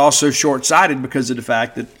think it's also short-sighted because of the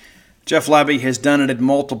fact that Jeff Lebby has done it at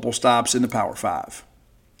multiple stops in the Power 5.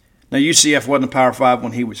 Now, UCF wasn't the Power 5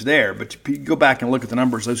 when he was there, but if you go back and look at the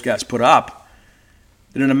numbers those guys put up,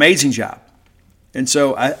 they did an amazing job. And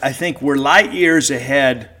so I think we're light years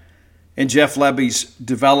ahead in Jeff Lebby's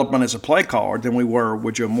development as a play caller than we were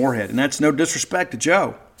with Joe Moorhead. And that's no disrespect to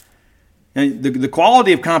Joe. And the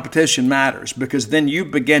quality of competition matters because then you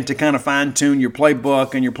begin to kind of fine-tune your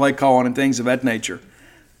playbook and your play calling and things of that nature.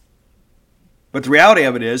 But the reality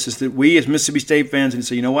of it is that we as Mississippi State fans and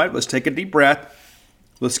say, you know what, let's take a deep breath.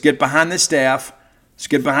 Let's get behind this staff. Let's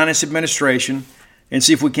get behind this administration and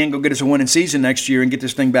see if we can't go get us a winning season next year and get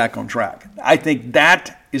this thing back on track. I think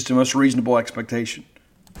that is the most reasonable expectation.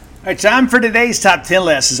 All right, time for today's Top 10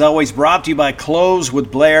 list. As always, brought to you by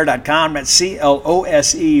closewithblair.com. That's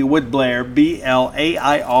C-L-O-S-E with Blair, B-L-A-I-R.com.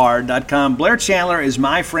 Blair Chandler is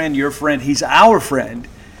my friend, your friend. He's our friend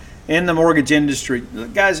in the mortgage industry.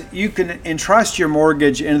 Guys, you can entrust your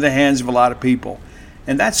mortgage into the hands of a lot of people,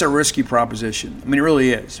 and that's a risky proposition. I mean, it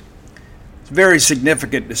really is. It's a very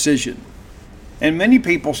significant decision, and many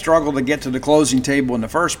people struggle to get to the closing table in the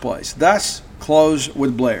first place. Thus, close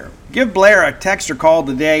with Blair. Give Blair a text or call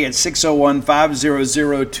today at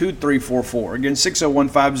 601-500-2344. Again,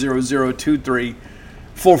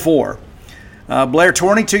 601-500-2344. Blair,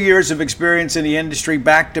 22 years of experience in the industry,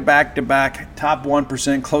 back-to-back-to-back, top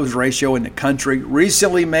 1% close ratio in the country.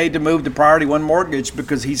 Recently made the move to Priority One Mortgage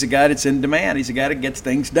because he's a guy that's in demand. He's a guy that gets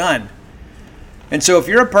things done. And so if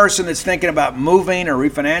you're a person that's thinking about moving or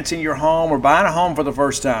refinancing your home or buying a home for the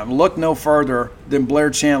first time, look no further than Blair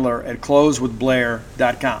Chandler at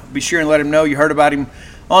closewithblair.com. Be sure and let him know you heard about him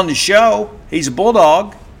on the show. He's a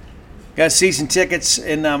Bulldog. Got season tickets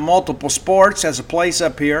in multiple sports. Has a place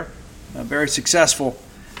up here. A very successful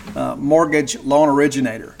mortgage loan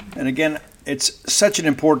originator. And again, it's such an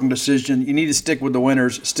important decision. You need to stick with the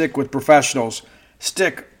winners, stick with professionals,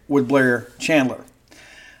 stick with Blair Chandler.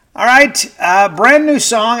 All right, brand new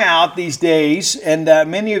song out these days, and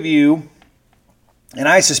many of you, and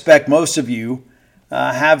I suspect most of you,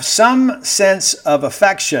 have some sense of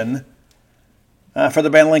affection for the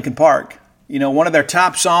band Linkin Park. One of their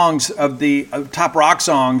top songs of the top rock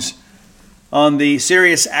songs on the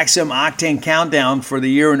Sirius XM Octane Countdown for the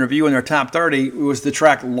year in review in their top 30 was the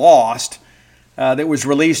track Lost that was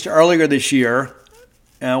released earlier this year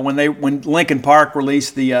when Linkin Park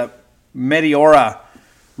released the Meteora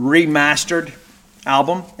remastered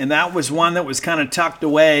album. And that was one that was kind of tucked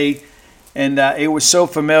away, and it was so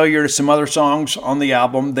familiar to some other songs on the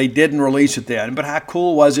album, they didn't release it then. But how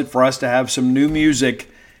cool was it for us to have some new music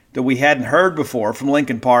that we hadn't heard before from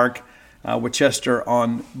Linkin Park with Chester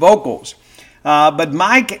on vocals. But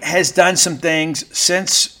Mike has done some things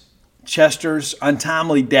since Chester's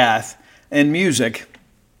untimely death in music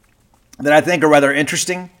that I think are rather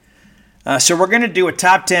interesting. So we're going to do a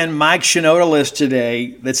top 10 Mike Shinoda list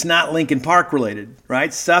today that's not Linkin Park related,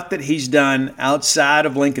 right? Stuff that he's done outside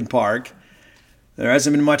of Linkin Park. There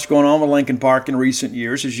hasn't been much going on with Linkin Park in recent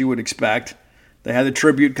years, as you would expect. They had the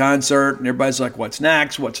tribute concert, and everybody's like, what's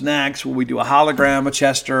next? What's next? Will we do a hologram of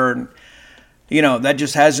Chester? And that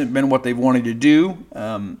just hasn't been what they've wanted to do.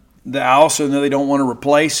 I also know they don't want to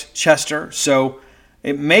replace Chester, so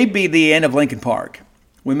it may be the end of Linkin Park.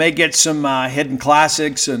 We may get some hidden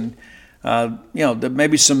classics and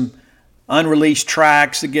maybe some unreleased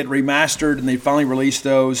tracks that get remastered, and they finally release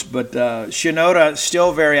those. But Shinoda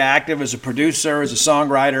still very active as a producer, as a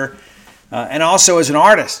songwriter, and also as an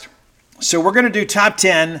artist. So we're going to do top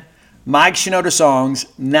 10 Mike Shinoda songs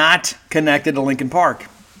not connected to Linkin Park.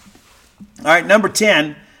 All right, number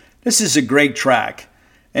 10. This is a great track.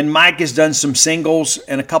 And Mike has done some singles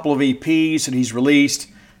and a couple of EPs that he's released,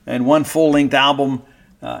 and one full-length album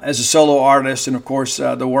as a solo artist, and of course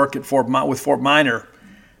the work at Fort Minor.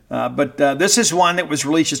 But this is one that was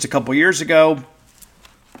released just a couple years ago,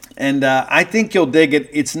 and I think you'll dig it.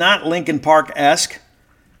 It's not Linkin Park-esque,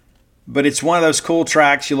 but it's one of those cool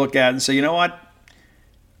tracks you look at and say, you know what?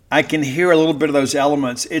 I can hear a little bit of those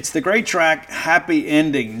elements. It's the great track Happy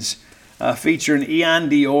Endings, featuring Ian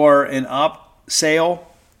Dior and Upsall,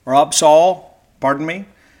 pardon me.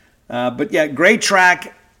 But yeah, great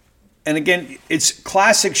track. And again, it's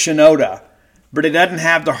classic Shinoda, but it doesn't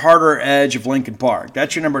have the harder edge of Linkin Park.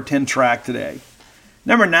 That's your number 10 track today.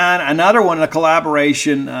 Number 9, another one, a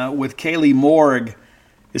collaboration with Kaylee Morg.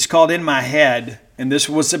 It's called In My Head, and this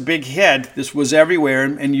was a big hit. This was everywhere,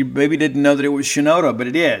 and you maybe didn't know that it was Shinoda, but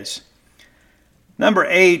it is. Number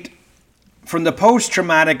 8, from the Post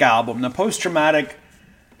Traumatic album. The Post Traumatic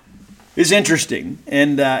is interesting,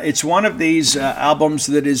 and it's one of these albums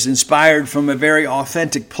that is inspired from a very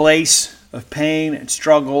authentic place of pain and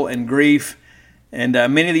struggle and grief. And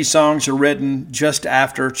many of these songs are written just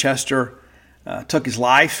after Chester took his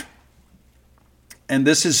life. And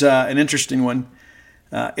this is an interesting one.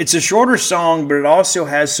 It's a shorter song, but it also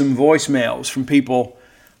has some voicemails from people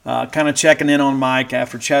kind of checking in on Mike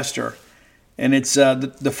after Chester. And it's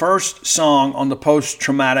the first song on the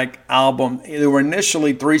Post-Traumatic album. There were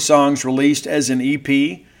initially 3 songs released as an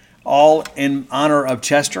EP, all in honor of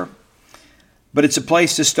Chester. But it's A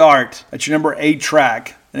Place to Start. That's your number 8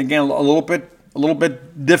 track. And again, a little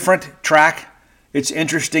bit different track. It's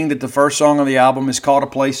interesting that the first song on the album is called A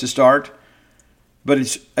Place to Start. But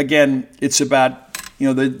it's about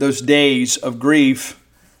those days of grief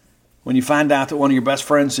when you find out that one of your best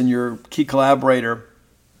friends and your key collaborator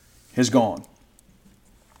has gone.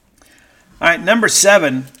 All right, number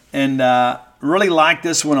 7, and really like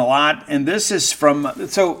this one a lot. And this is from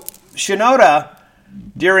Shinoda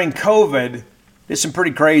during COVID did some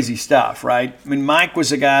pretty crazy stuff, right? I mean, Mike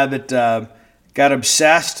was a guy that got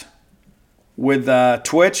obsessed with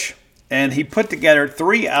Twitch, and he put together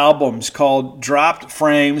 3 albums called Dropped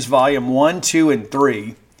Frames, Volume 1, 2, and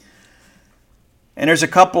 3. And there's a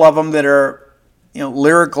couple of them that are,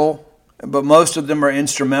 lyrical, but most of them are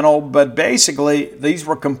instrumental. But basically, these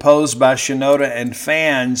were composed by Shinoda and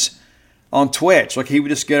fans on Twitch. Like, he would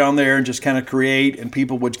just get on there and just kind of create, and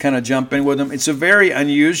people would kind of jump in with him. It's a very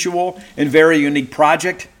unusual and very unique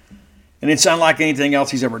project, and it's unlike anything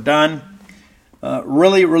else he's ever done.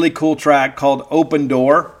 Really, really cool track called Open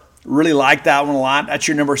Door. Really like that one a lot. That's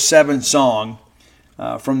your number 7 song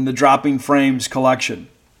from the Dropping Frames collection.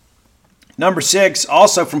 Number 6,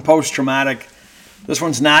 also from Post Traumatic. This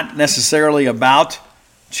one's not necessarily about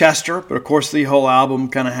Chester, but of course the whole album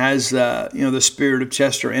kind of has the spirit of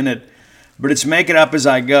Chester in it. But it's Make It Up As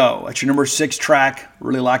I Go. That's your number 6 track.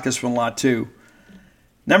 Really like this one a lot too.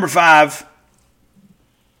 Number 5,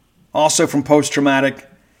 also from Post Traumatic.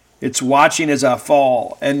 It's Watching As I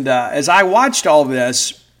Fall. And as I watched all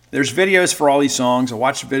this, there's videos for all these songs. I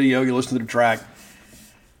watched the video, you listen to the track.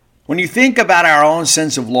 When you think about our own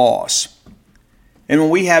sense of loss, and when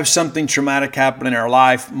we have something traumatic happen in our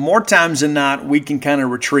life, more times than not, we can kind of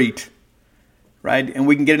retreat, right? And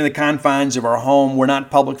we can get into the confines of our home. We're not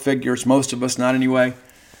public figures, most of us not anyway.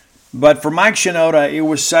 But for Mike Shinoda, it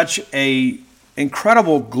was such a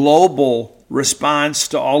incredible global response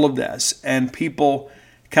to all of this. And people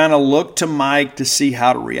kind of looked to Mike to see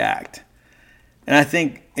how to react. And I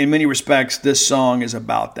think in many respects, this song is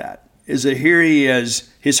about that. Is that here he is,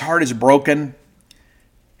 his heart is broken,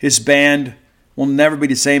 his band will never be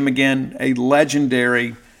the same again, a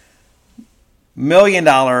legendary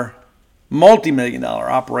multi-million-dollar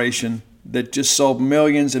operation that just sold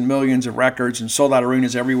millions and millions of records and sold out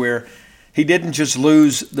arenas everywhere. He didn't just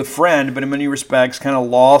lose the friend, but in many respects kind of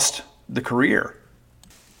lost the career.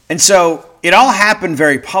 And so it all happened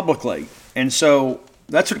very publicly. And so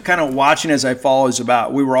that's what kind of Watching As I Fall is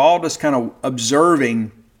about. We were all just kind of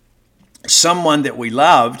observing someone that we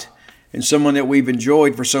loved and someone that we've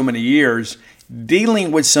enjoyed for so many years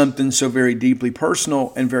dealing with something so very deeply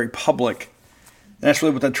personal and very public. And that's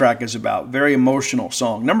really what that track is about. Very emotional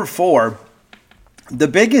song. Number 4, the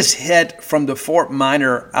biggest hit from the Fort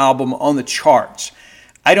Minor album on the charts.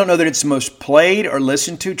 I don't know that it's the most played or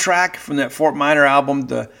listened to track from that Fort Minor album,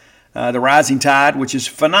 The Rising Tide, which is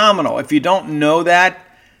phenomenal. If you don't know that,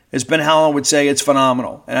 as Ben Howland would say, it's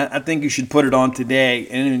phenomenal. And I think you should put it on today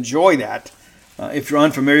and enjoy that if you're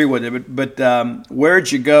unfamiliar with it. But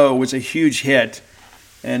Where'd You Go was a huge hit.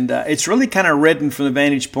 And it's really kind of written from the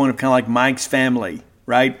vantage point of kind of like Mike's family,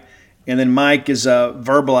 right? And then Mike is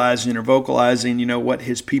verbalizing or vocalizing, what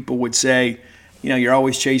his people would say. You're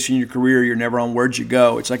always chasing your career. You're never on Where'd You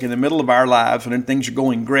Go. It's like in the middle of our lives when things are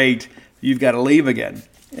going great, you've got to leave again.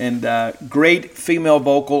 And great female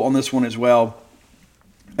vocal on this one as well.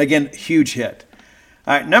 Again, huge hit.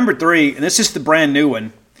 All right, number 3, and this is the brand new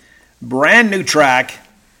one. Brand new track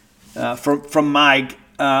from Mike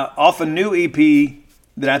off a new EP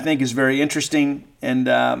that I think is very interesting.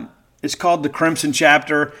 And it's called The Crimson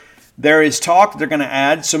Chapter. There is talk they're going to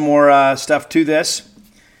add some more stuff to this.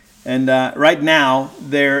 And right now,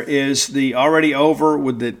 there is the Already Over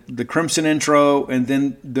with the Crimson intro, and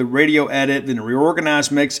then the radio edit, then the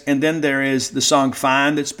reorganized mix, and then there is the song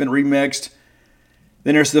Fine that's been remixed.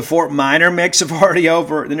 Then there's the Fort Minor mix of Already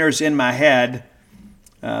Over. Then there's In My Head,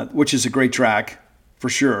 which is a great track for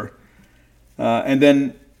sure. And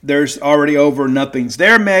then there's Already Over, Nothing's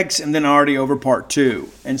There mix, and then Already Over Part 2.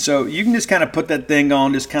 And so you can just kind of put that thing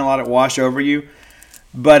on, just kind of let it wash over you.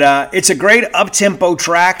 But it's a great up-tempo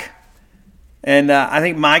track, and I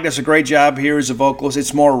think Mike does a great job here as a vocalist.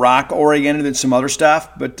 It's more rock-oriented than some other stuff,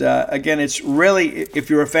 but again, it's really, if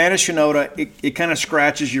you're a fan of Shinoda, it kind of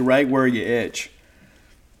scratches you right where you itch.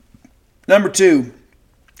 Number 2,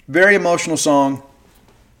 very emotional song,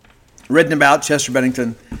 written about Chester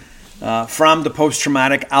Bennington from the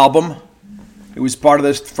Post-Traumatic album. It was part of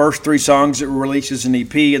those first 3 songs that were released as an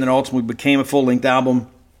EP and then ultimately became a full-length album.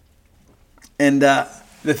 And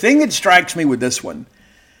the thing that strikes me with this one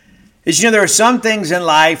is, there are some things in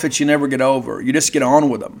life that you never get over. You just get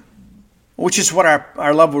on with them, which is what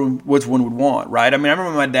our loved one would want, right? I mean, I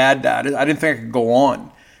remember when my dad died. I didn't think I could go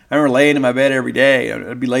on. I remember laying in my bed every day.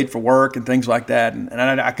 I'd be late for work and things like that. And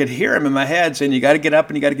I could hear him in my head saying, you got to get up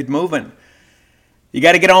and you got to get moving. You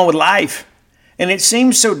got to get on with life. And it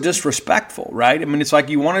seems so disrespectful, right? I mean, it's like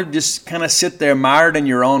you want to just kind of sit there mired in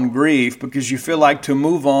your own grief because you feel like to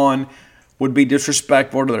move on would be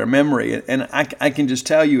disrespectful to their memory. And I can just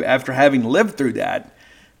tell you, after having lived through that,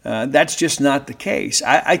 that's just not the case.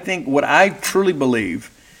 I think what I truly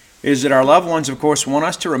believe is that our loved ones, of course, want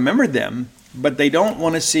us to remember them, but they don't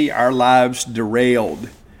want to see our lives derailed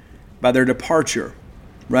by their departure,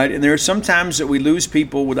 right? And there are some times that we lose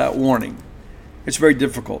people without warning. It's very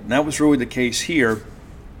difficult. And that was really the case here,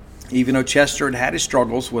 even though Chester had had his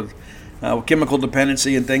struggles with chemical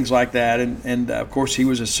dependency and things like that. And of course, he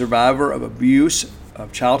was a survivor of abuse,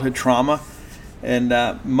 of childhood trauma.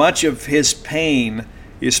 And much of his pain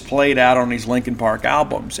is played out on these Linkin Park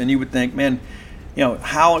albums. And you would think, man,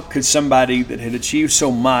 how could somebody that had achieved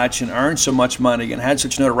so much and earned so much money and had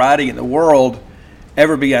such notoriety in the world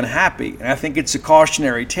ever be unhappy? And I think it's a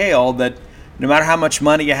cautionary tale that no matter how much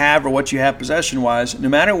money you have or what you have possession-wise, no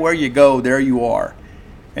matter where you go, there you are.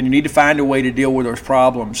 And you need to find a way to deal with those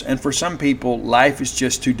problems. And for some people, life is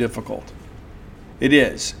just too difficult. It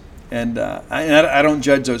is. And I don't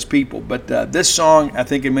judge those people. But this song, I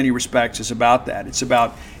think in many respects, is about that. It's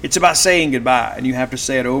about saying goodbye. And you have to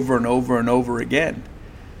say it over and over and over again.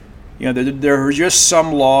 There are just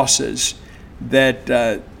some losses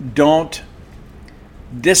that don't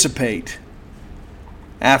dissipate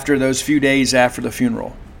after those few days after the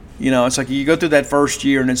funeral. It's like you go through that first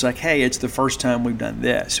year and it's like, hey, it's the first time we've done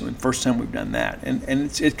this, and first time we've done that. And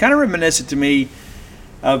it's kind of reminiscent to me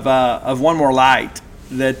of One More Light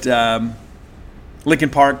that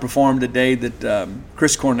Linkin Park performed the day that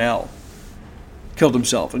Chris Cornell killed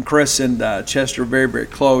himself. And Chris and Chester are very, very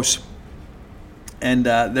close. And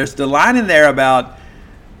there's the line in there about,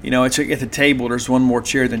 it's at the table, there's one more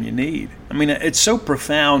chair than you need. I mean, it's so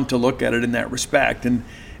profound to look at it in that respect. And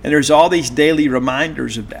there's all these daily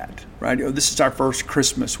reminders of that, right? This is our first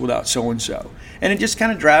Christmas without so-and-so. And it just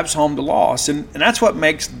kind of drives home the loss. And that's what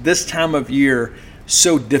makes this time of year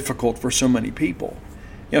so difficult for so many people.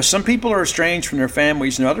 Some people are estranged from their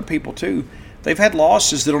families, and other people too. They've had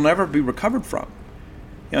losses that'll never be recovered from.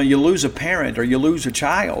 You lose a parent or you lose a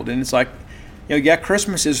child, and it's like,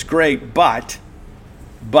 Christmas is great, but,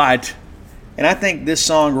 and I think this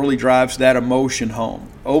song really drives that emotion home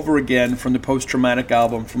over again from the Post-Traumatic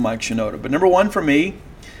album from Mike Shinoda. But number 1 for me,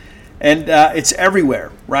 and it's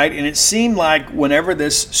everywhere, right? And it seemed like whenever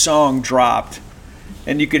this song dropped,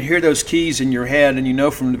 and you can hear those keys in your head, and you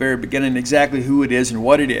know from the very beginning exactly who it is and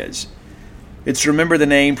what it is. It's Remember the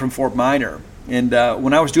Name from Fort Minor. And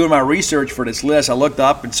when I was doing my research for this list, I looked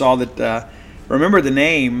up and saw that remember the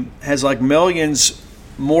name has like millions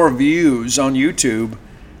more views on YouTube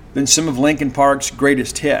than some of Linkin Park's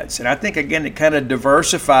greatest hits. And I think, again, it kind of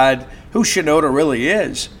diversified who Shinoda really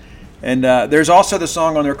is. And there's also the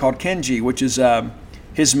song on there called Kenji, which is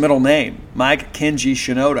his middle name, Mike Kenji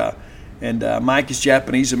Shinoda. And Mike is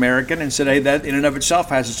Japanese-American, and said, hey, that in and of itself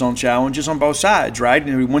has its own challenges on both sides, right?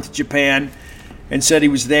 And he went to Japan and said he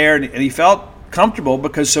was there, and he felt comfortable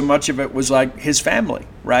because so much of it was like his family,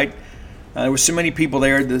 right? There were so many people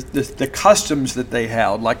there, the customs that they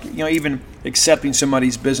held, like, even accepting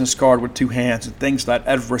somebody's business card with two hands and things like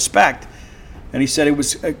that, out of respect. And he said it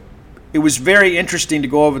was very interesting to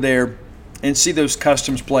go over there and see those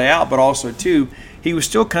customs play out, but also, too, he was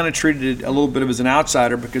still kind of treated a little bit of as an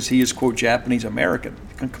outsider because he is, quote, Japanese-American.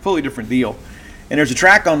 A completely different deal. And there's a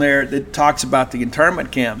track on there that talks about the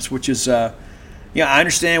internment camps, which is, I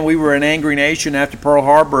understand we were an angry nation after Pearl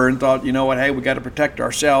Harbor and thought, you know what, hey, we got to protect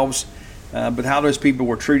ourselves. But how those people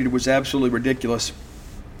were treated was absolutely ridiculous.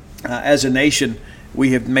 As a nation,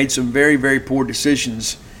 we have made some very, very poor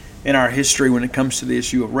decisions in our history when it comes to the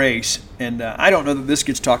issue of race. And I don't know that this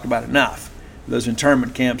gets talked about enough, those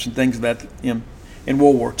internment camps and things that in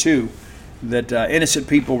World War II, that innocent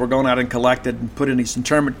people were going out and collected and put in these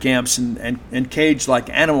internment camps and caged like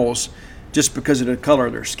animals just because of the color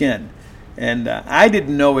of their skin. And I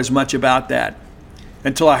didn't know as much about that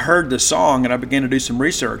until I heard the song and I began to do some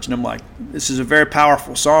research. And I'm like, this is a very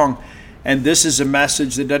powerful song, and this is a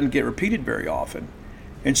message that doesn't get repeated very often.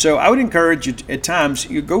 And so I would encourage you at times,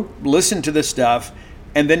 you go listen to this stuff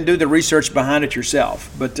and then do the research behind it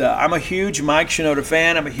yourself. But I'm a huge Mike Shinoda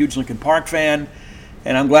fan. I'm a huge Linkin Park fan.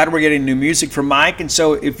 And I'm glad we're getting new music from Mike. And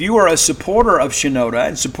so if you are a supporter of Shinoda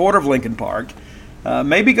and supporter of Linkin Park,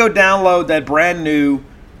 maybe go download that brand new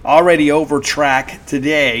Already Over track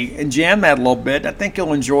today and jam that a little bit. I think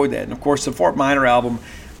you'll enjoy that. And, of course, the Fort Minor album,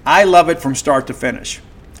 I love it from start to finish.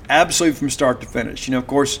 Absolutely from start to finish. Of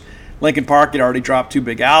course, Linkin Park had already dropped two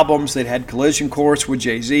big albums. They'd had Collision Course with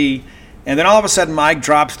Jay-Z. And then all of a sudden Mike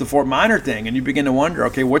drops the Fort Minor thing, and you begin to wonder,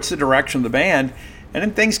 okay, what's the direction of the band? And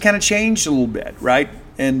then things kind of changed a little bit, right?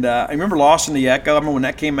 And I remember Lost in the Echo. I remember when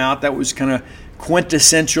that came out, that was kind of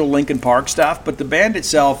quintessential Linkin Park stuff. But the band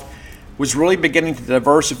itself was really beginning to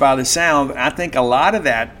diversify the sound. I think a lot of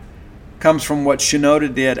that comes from what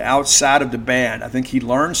Shinoda did outside of the band. I think he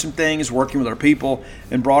learned some things working with other people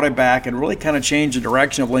and brought it back and really kind of changed the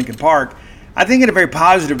direction of Linkin Park, I think in a very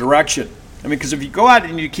positive direction. I mean, because if you go out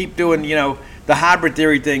and you keep doing, the hybrid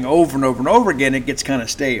theory thing over and over and over again, it gets kind of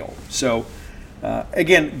stale. So,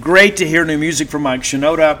 again, great to hear new music from Mike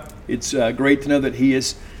Shinoda. It's great to know that he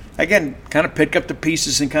is, again, kind of pick up the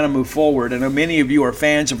pieces and kind of move forward. I know many of you are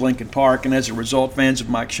fans of Linkin Park and as a result fans of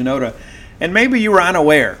Mike Shinoda. And maybe you were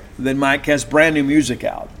unaware that Mike has brand new music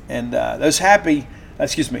out. And those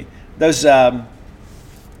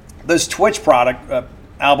Twitch product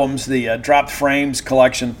albums, the Dropped Frames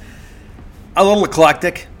collection, a little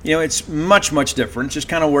eclectic. It's much, much different. It's just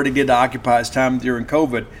kind of where to get to occupy his time during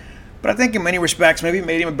COVID. But I think in many respects, maybe it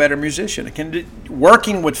made him a better musician.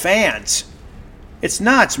 Working with fans, it's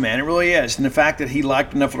nuts, man. It really is. And the fact that he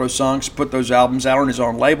liked enough of those songs to put those albums out on his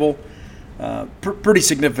own label, pretty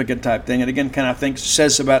significant type thing. And again, kind of I think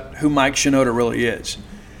says about who Mike Shinoda really is.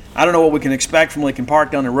 I don't know what we can expect from Linkin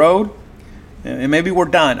Park down the road. And maybe we're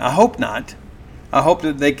done. I hope not. I hope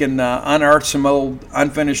that they can unearth some old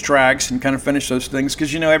unfinished tracks and kind of finish those things.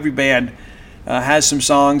 Because, every band has some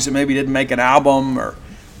songs that maybe didn't make an album, or,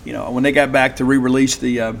 when they got back to re-release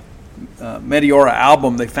the Meteora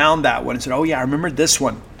album, they found that one and said, oh, yeah, I remember this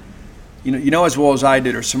one. As well as I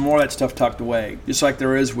did, or some more of that stuff tucked away, just like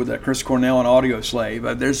there is with Chris Cornell and Audio Slave.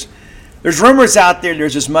 There's rumors out there.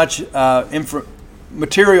 There's as much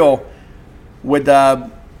material with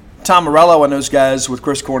Tom Morello and those guys with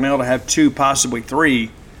Chris Cornell to have 2, possibly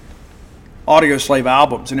 3 Audio Slave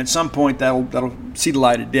albums, and at some point that'll see the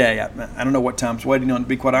light of day. I don't know what Tom's waiting on, to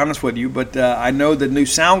be quite honest with you, but I know the new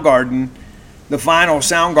Soundgarden, the final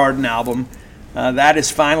Soundgarden album, that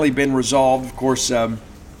has finally been resolved. Of course, the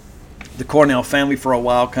Cornell family for a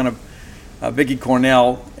while, kind of Vicky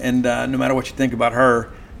Cornell, and no matter what you think about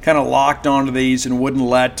her, kind of locked onto these and wouldn't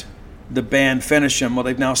let the band finish them. Well,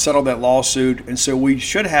 they've now settled that lawsuit, and so we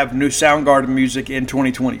should have new Soundgarden music in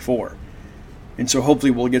 2024. And so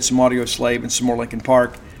hopefully we'll get some Audio Slave and some more Linkin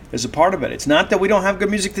Park as a part of it. It's not that we don't have good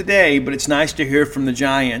music today, but it's nice to hear from the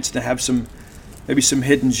giants, to have maybe some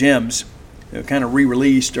hidden gems, kind of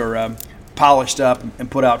re-released or polished up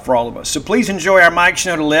and put out for all of us. So please enjoy our Mike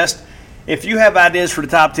Shinoda list. If you have ideas for the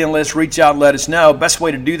top 10 list, reach out and let us know. Best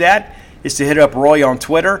way to do that is to hit up Roy on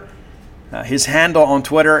Twitter. His handle on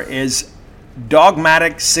Twitter is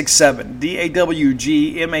Dawgmatic67,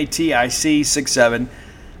 DAWGMATIC67.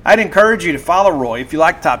 I'd encourage you to follow Roy if you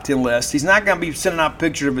like Top 10 lists. He's not going to be sending out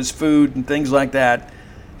pictures of his food and things like that.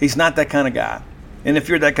 He's not that kind of guy. And if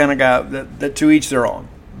you're that kind of guy, that to each their own.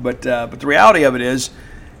 But the reality of it is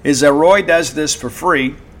that Roy does this for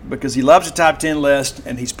free because he loves the Top 10 list,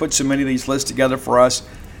 and he's put so many of these lists together for us.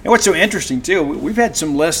 And what's so interesting, too, we've had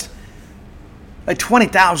some lists, like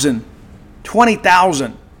 20,000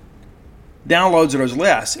 downloads of those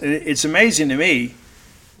lists. It's amazing to me.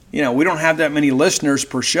 We don't have that many listeners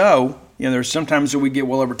per show. There's sometimes that we get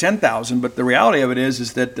well over 10,000, but the reality of it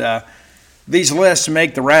is that these lists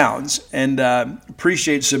make the rounds, and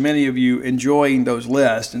appreciate so many of you enjoying those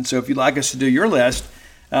lists. And so if you'd like us to do your list,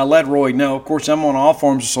 let Roy know. Of course, I'm on all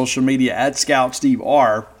forms of social media at Scout Steve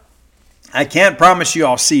R. I can't promise you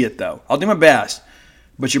I'll see it, though. I'll do my best,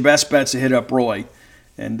 but your best bet's to hit up Roy.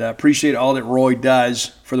 And appreciate all that Roy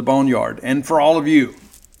does for the Boneyard and for all of you.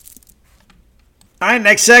 All right,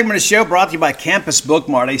 next segment of the show brought to you by Campus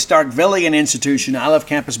Bookmart, a Starkvillian institution. I love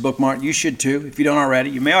Campus Bookmart. You should too, if you don't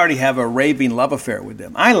already. You may already have a raving love affair with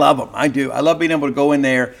them. I love them. I do. I love being able to go in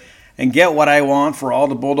there and get what I want for all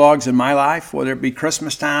the Bulldogs in my life, whether it be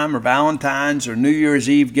Christmas time or Valentine's or New Year's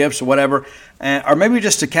Eve gifts or whatever, or maybe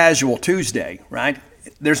just a casual Tuesday, right?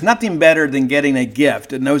 There's nothing better than getting a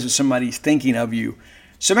gift that knows that somebody's thinking of you.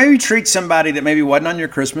 So maybe treat somebody that maybe wasn't on your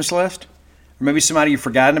Christmas list, or maybe somebody you've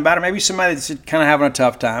forgotten about, or maybe somebody that's kind of having a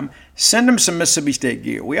tough time. Send them some Mississippi State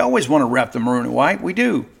gear. We always want to rep the maroon and white. We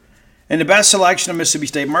do. And the best selection of Mississippi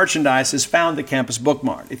State merchandise is found at Campus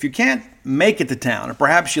Bookmart. If you can't make it to town, or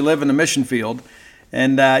perhaps you live in the mission field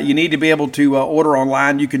and you need to be able to order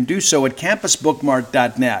online, you can do so at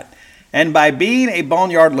campusbookmart.net. And by being a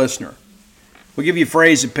Boneyard listener, we'll give you a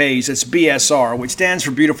phrase that pays. It's BSR, which stands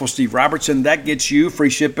for Beautiful Steve Robertson. That gets you free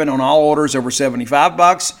shipping on all orders over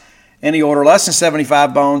 $75. Any order less than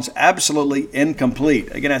 75 bones, absolutely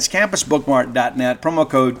incomplete. Again, that's campusbookmart.net, promo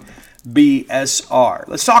code BSR.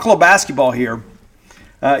 Let's talk a little basketball here.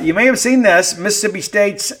 You may have seen this, Mississippi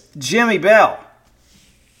State's Jimmy Bell.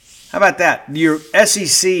 How about that? Your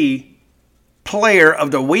SEC Player of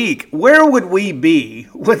the Week. Where would we be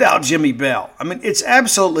without Jimmy Bell? I mean, it's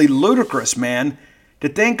absolutely ludicrous, man, to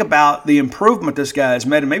think about the improvement this guy has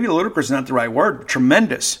made. And maybe ludicrous is not the right word, but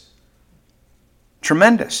tremendous.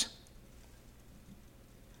 Tremendous.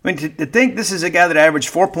 I mean, to think this is a guy that averaged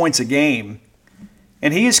 4 points a game,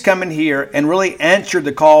 and he has come in here and really answered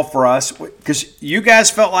the call for us, because you guys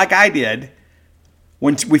felt like I did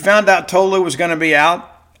when we found out Tolu was going to be out,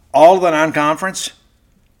 all of the non-conference.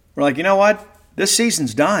 We're like, you know what? This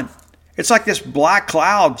season's done. It's like this black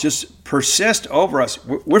cloud just persists over us.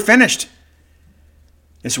 We're finished.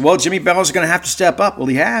 It's, well, Jimmy Bell is going to have to step up. Well,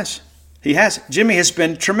 he has. He has. Jimmy has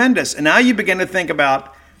been tremendous. And now you begin to think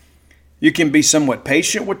about, you can be somewhat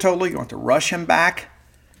patient with Tolu. You don't have to rush him back.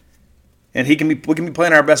 And we can be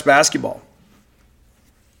playing our best basketball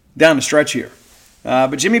down the stretch here.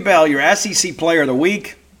 But Jimmy Bell, your SEC Player of the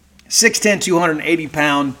Week, 6'10",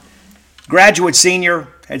 280-pound graduate senior,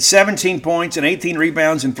 had 17 points and 18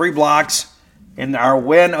 rebounds and 3 blocks in our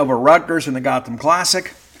win over Rutgers in the Gotham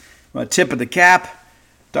Classic. A tip of the cap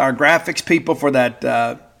to our graphics people for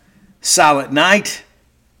that Silent Night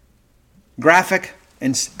graphic.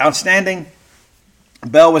 And outstanding.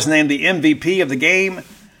 Bell was named the MVP of the game.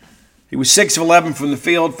 He was 6 of 11 from the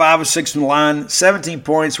field, 5 of 6 from the line. 17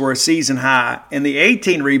 points were a season high, and the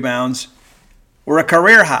 18 rebounds were a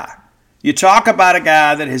career high. You talk about a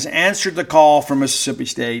guy that has answered the call from Mississippi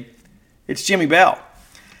State. It's Jimmy Bell.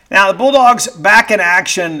 Now, the Bulldogs back in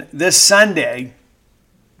action this Sunday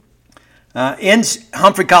in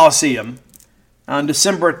Humphrey Coliseum on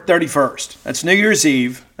December 31st. That's New Year's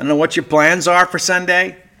Eve. I don't know what your plans are for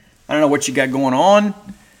Sunday. I don't know what you got going on.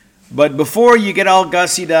 But before you get all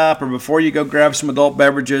gussied up or before you go grab some adult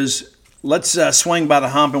beverages, let's swing by the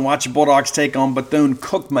hump and watch the Bulldogs take on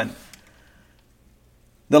Bethune-Cookman.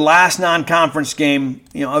 The last non-conference game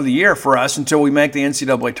of the year for us until we make the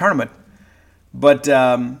NCAA tournament. But,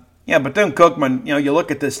 Bethune-Cookman, you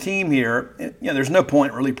look at this team here, there's no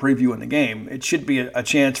point really previewing the game. It should be a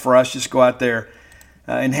chance for us just to go out there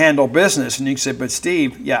and handle business. And you can say, but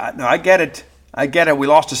Steve, I get it. We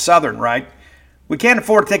lost to Southern, right? We can't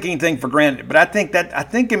afford to take anything for granted. But I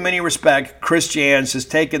think in many respects, Chris Jans has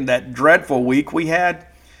taken that dreadful week we had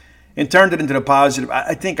and turned it into the positive.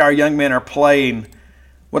 I think our young men are playing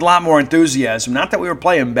with a lot more enthusiasm. Not that we were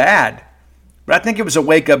playing bad, but I think it was a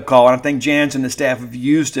wake-up call, and I think Jans and the staff have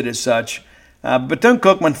used it as such.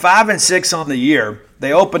 Bethune-Cookman 5-6 on the year.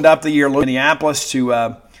 They opened up the year losing Minneapolis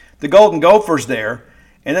to the Golden Gophers there.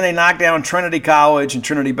 And then they knock down Trinity College and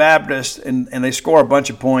Trinity Baptist, and they score a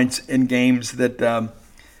bunch of points in games that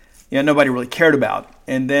nobody really cared about.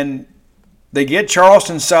 And then they get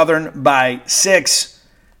Charleston Southern by 6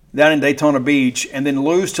 down in Daytona Beach, and then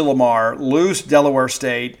lose to Lamar, lose to Delaware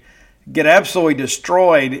State, get absolutely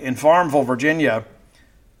destroyed in Farmville, Virginia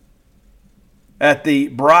at the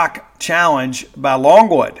Brock Challenge by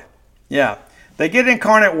Longwood. Yeah. They get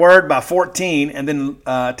Incarnate Word by 14 and then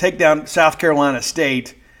take down South Carolina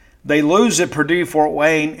State. They lose at Purdue Fort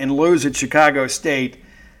Wayne and lose at Chicago State.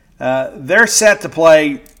 They're set to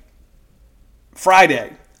play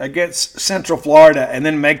Friday against Central Florida and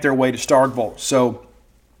then make their way to Starkville. So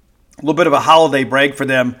a little bit of a holiday break for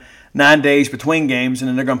them, 9 days between games, and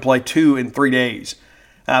then they're going to play 2 in 3 days.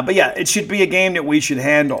 But yeah, it should be a game that we should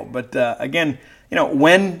handle. But again,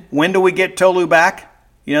 when do we get Tolu back?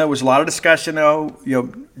 There was a lot of discussion,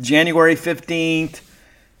 January 15th,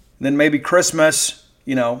 then maybe Christmas,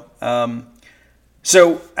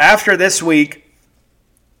 So after this weekend's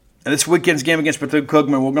game against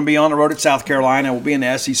Bethune-Cookman, we're going to be on the road at South Carolina. We'll be in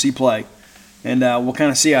the SEC play, and we'll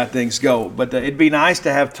kind of see how things go. But it'd be nice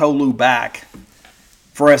to have Tolu back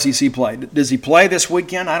for SEC play. Does he play this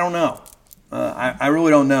weekend? I don't know. I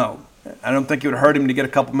really don't know. I don't think it would hurt him to get a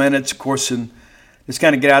couple minutes, of course, and just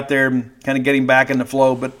kind of get out there and kind of get him back in the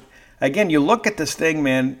flow. But, again, you look at this thing,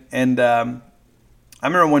 man, and I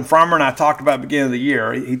remember when Farmer and I talked about at the beginning of the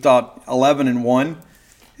year, he thought 11-1,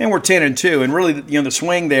 and we're 10-2. And really, the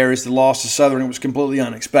swing there is the loss to Southern. It was completely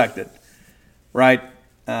unexpected, right?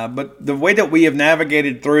 But the way that we have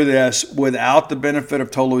navigated through this without the benefit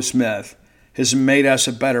of Tolu Smith has made us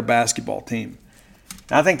a better basketball team.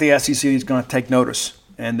 And I think the SEC is going to take notice,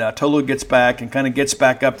 and Tolu gets back and kind of gets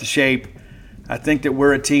back up to shape. I think that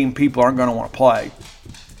we're a team people aren't going to want to play.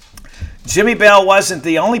 Jimmy Bell wasn't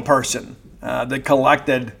the only person that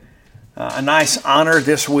collected a nice honor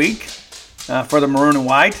this week for the Maroon and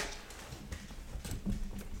White.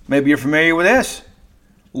 Maybe you're familiar with this.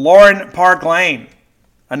 Lauren Park Lane,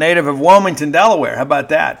 a native of Wilmington, Delaware. How about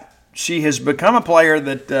that? She has become a player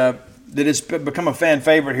that has become a fan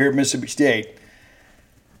favorite here at Mississippi State.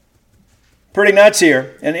 Pretty nuts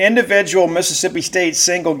here. An individual Mississippi State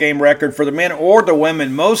single game record for the men or the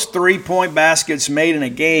women. Most 3-point baskets made in a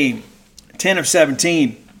game. 10 of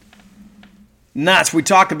 17. Nuts. We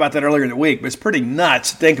talked about that earlier in the week, but it's pretty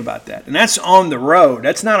nuts to think about that. And that's on the road.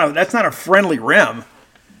 That's not a friendly rim,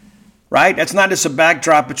 right? That's not just a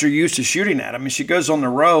backdrop that you're used to shooting at. I mean, she goes on the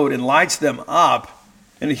road and lights them up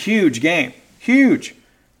in a huge game. Huge.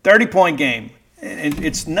 30-point game. And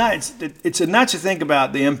it's nuts. It's nuts to think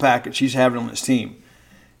about the impact that she's having on this team.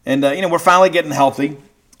 And, we're finally getting healthy.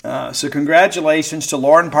 So congratulations to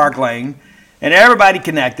Lauren Park Lane and everybody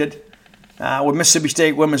connected with Mississippi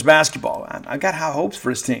State women's basketball. I got high hopes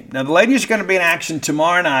for this team. Now, the ladies are going to be in action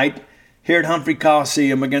tomorrow night here at Humphrey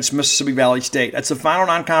Coliseum against Mississippi Valley State. That's the final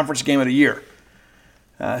non-conference game of the year.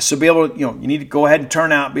 So be able to, you need to go ahead and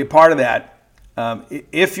turn out, be a part of that.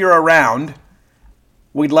 If you're around,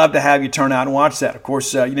 we'd love to have you turn out and watch that. Of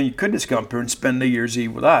course, you could just come up here and spend New Year's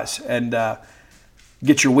Eve with us and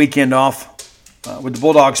get your weekend off with the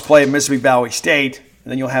Bulldogs play at Mississippi Valley State.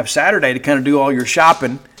 And then you'll have Saturday to kind of do all your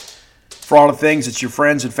shopping for all the things that your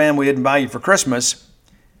friends and family didn't buy you for Christmas.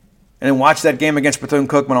 And then watch that game against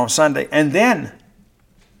Bethune-Cookman on Sunday. And then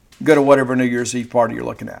go to whatever New Year's Eve party you're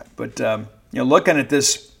looking at. But, looking at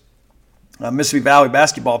this Mississippi Valley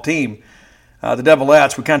basketball team, the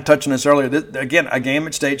Devilettes, we kind of touched on this earlier. Again, a game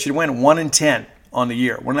at State should win 1-10 on the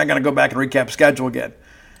year. We're not going to go back and recap the schedule again.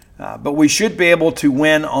 But we should be able to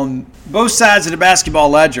win on both sides of the basketball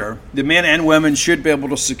ledger. The men and women should be able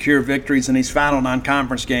to secure victories in these final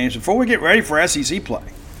non-conference games before we get ready for SEC play.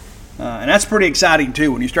 And that's pretty exciting,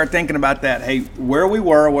 too, when you start thinking about that. Hey, where we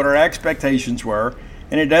were, what our expectations were,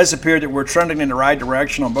 and it does appear that we're trending in the right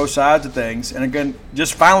direction on both sides of things. And again,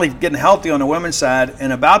 just finally getting healthy on the women's side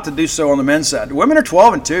and about to do so on the men's side. The women are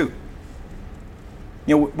 12-2.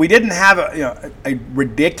 We didn't have a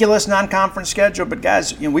ridiculous non-conference schedule, but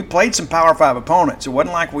guys, we played some Power 5 opponents. It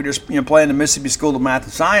wasn't like we just playing the Mississippi School of Math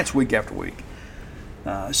and Science week after week.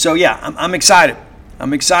 So yeah, I'm excited.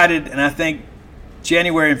 I'm excited, and I think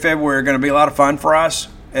January and February are going to be a lot of fun for us,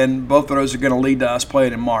 and both of those are going to lead to us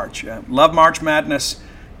playing in March. Love March Madness,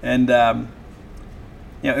 and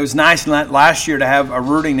it was nice last year to have a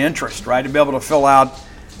rooting interest, right, to be able to fill out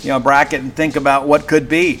a bracket and think about what could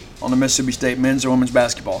be on the Mississippi State men's and women's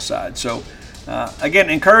basketball side. So, again,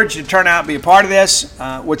 encourage you to turn out, be a part of this.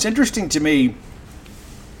 What's interesting to me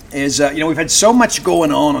is, we've had so much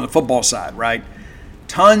going on the football side, right?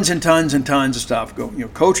 Tons and tons and tons of stuff.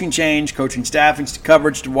 Coaching change, coaching staffing,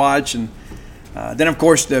 coverage to watch, and then, of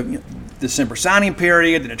course, the December signing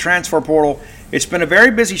period, then the transfer portal. It's been a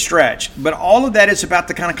very busy stretch, but all of that is about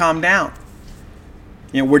to kind of calm down.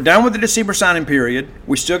 We're done with the December signing period.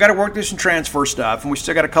 We still got to work through some transfer stuff, and we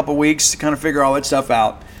still got a couple weeks to kind of figure all that stuff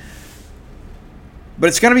out. But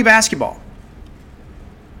it's going to be basketball.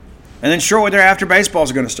 And then shortly thereafter, baseball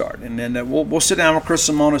is going to start. And then we'll sit down with Chris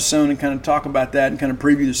Simona soon and kind of talk about that and kind of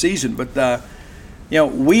preview the season. But,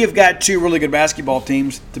 we have got two really good basketball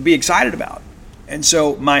teams to be excited about. And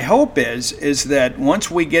so my hope is that once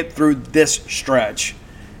we get through this stretch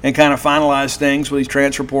and kind of finalize things with these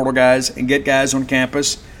transfer portal guys and get guys on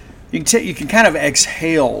campus, you can kind of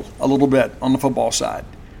exhale a little bit on the football side.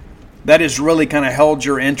 That has really kind of held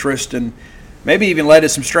your interest and maybe even led to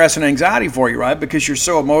some stress and anxiety for you, right? Because you're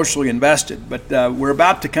so emotionally invested. But we're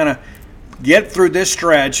about to kind of get through this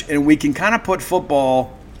stretch, and we can kind of put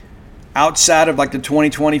football outside of like the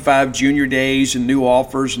 2025 junior days and new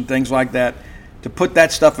offers and things like that, to put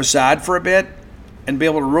that stuff aside for a bit and be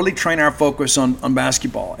able to really train our focus on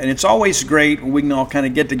basketball. And it's always great when we can all kind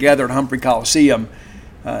of get together at Humphrey Coliseum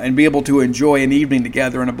and be able to enjoy an evening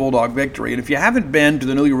together in a Bulldog victory. And if you haven't been to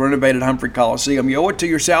the newly renovated Humphrey Coliseum, you owe it to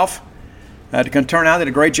yourself to kind of turn out. Did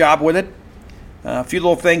a great job with it. A few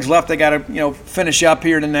little things left they got to finish up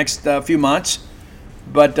here in the next few months.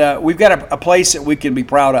 But we've got a place that we can be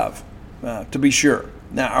proud of, to be sure.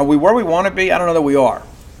 Now, are we where we want to be? I don't know that we are.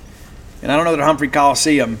 And I don't know that Humphrey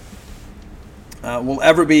Coliseum will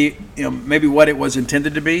ever be, maybe what it was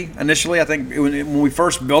intended to be initially. I think when we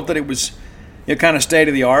first built it, it was kind of state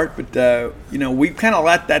of the art. But, we've kind of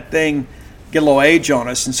let that thing get a little age on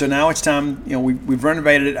us. And so now it's time, we've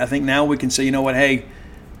renovated it. I think now we can say, hey,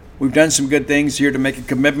 we've done some good things here to make a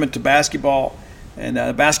commitment to basketball. And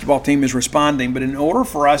the basketball team is responding. But in order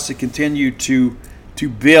for us to continue to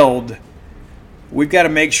build, we've got to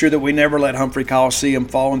make sure that we never let Humphrey Coliseum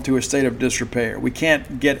fall into a state of disrepair. We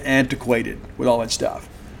can't get antiquated with all that stuff.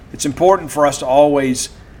 It's important for us to always,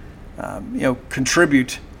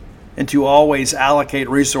 contribute and to always allocate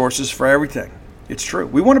resources for everything. It's true.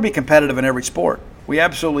 We want to be competitive in every sport. We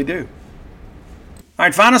absolutely do. All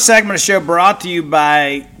right, final segment of the show brought to you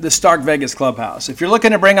by the Stark Vegas Clubhouse. If you're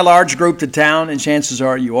looking to bring a large group to town, and chances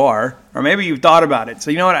are you are, or maybe you've thought about it.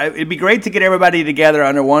 So you know what? It'd be great to get everybody together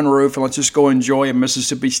under one roof, and let's just go enjoy a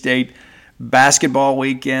Mississippi State basketball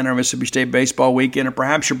weekend or Mississippi State baseball weekend, or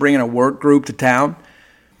perhaps you're bringing a work group to town.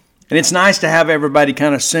 And it's nice to have everybody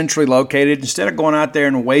kind of centrally located. Instead of going out there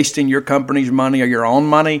and wasting your company's money or your own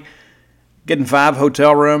money, getting 5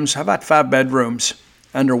 hotel rooms, how about 5 bedrooms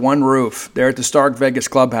under one roof there at the Stark Vegas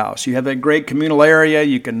Clubhouse? You have that great communal area.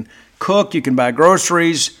 You can cook, you can buy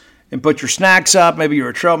groceries and put your snacks up. Maybe you're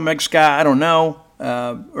a trail mix guy, I don't know,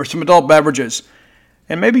 or some adult beverages.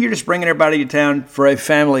 And maybe you're just bringing everybody to town for a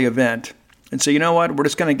family event. And so you know what? We're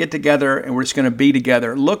just going to get together and we're just going to be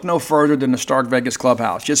together. Look no further than the Stark Vegas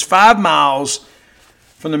Clubhouse. Just 5 miles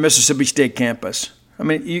from the Mississippi State campus. I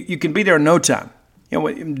mean, you can be there in no time.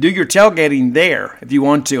 Do your tailgating there if you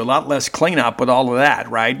want to. A lot less cleanup with all of that,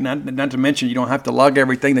 right? Not to mention you don't have to lug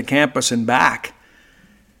everything to campus and back.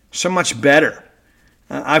 So much better.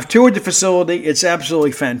 I've toured the facility. It's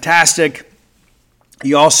absolutely fantastic.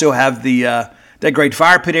 You also have that great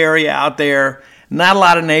fire pit area out there. Not a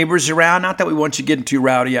lot of neighbors around. Not that we want you getting too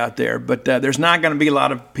rowdy out there, but there's not going to be a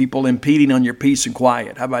lot of people impeding on your peace and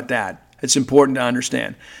quiet. How about that? It's important to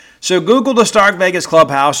understand. So Google the Stark Vegas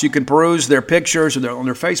Clubhouse. You can peruse their pictures or on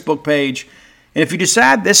their Facebook page. And if you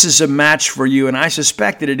decide this is a match for you, and I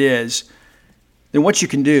suspect that it is, then what you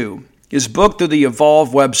can do is book through the Evolve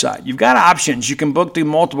website. You've got options. You can book through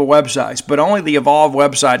multiple websites, but only the Evolve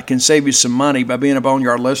website can save you some money by being a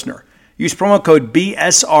Boneyard listener. Use promo code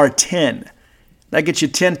BSR10. That gets you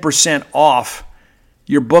 10% off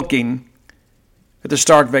your booking at the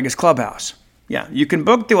Stark Vegas Clubhouse. Yeah, you can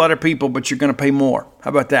book through other people, but you're going to pay more. How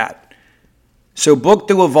about that? So book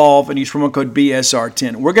through Evolve and use promo code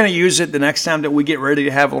BSR10. We're going to use it the next time that we get ready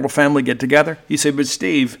to have a little family get-together. You say, but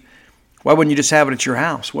Steve, why wouldn't you just have it at your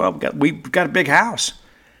house? Well, we've got a big house.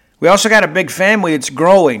 We also got a big family that's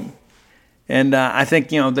growing. And I think,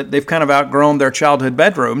 that they've kind of outgrown their childhood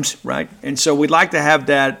bedrooms, right? And so we'd like to have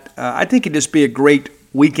that. I think it'd just be a great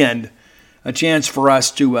weekend, a chance for us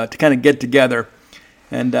to kind of get together.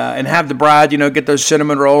 And have the bride, get those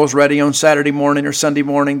cinnamon rolls ready on Saturday morning or Sunday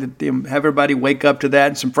morning. Have everybody wake up to that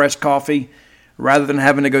and some fresh coffee, rather than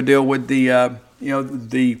having to go deal with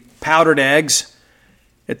the powdered eggs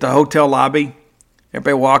at the hotel lobby.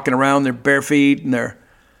 Everybody walking around their bare feet and their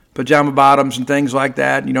pajama bottoms and things like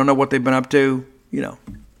that. You don't know what they've been up to. You know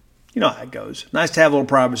how it goes. Nice to have a little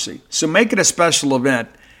privacy. So make it a special event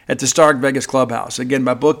at the Stark Vegas Clubhouse. Again,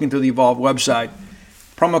 by booking through the Evolve website.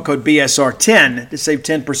 promo code BSR10 to save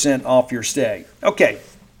 10% off your stay. Okay.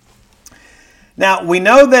 Now, we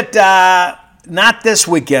know that not this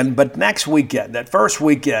weekend, but next weekend, that first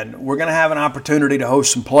weekend, we're going to have an opportunity to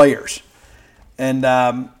host some players. And,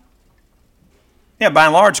 by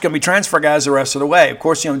and large, it's going to be transfer guys the rest of the way. Of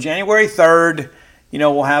course, January 3rd,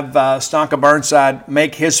 we'll have Stonka Burnside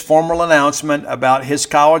make his formal announcement about his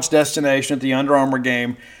college destination at the Under Armour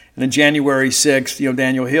game. And then January 6th,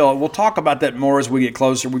 Daniel Hill. We'll talk about that more as we get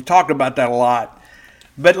closer. We've talked about that a lot.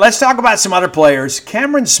 But let's talk about some other players.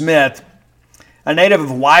 Cameron Smith, a native of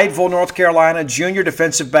Whiteville, North Carolina, junior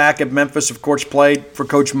defensive back at Memphis, of course, played for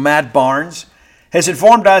Coach Matt Barnes, has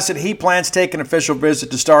informed us that he plans to take an official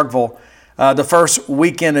visit to Starkville the first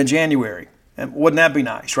weekend in January. And wouldn't that be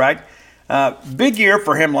nice, right? Big year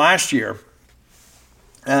for him last year.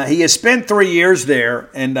 He has spent 3 years there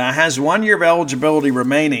and has 1 year of eligibility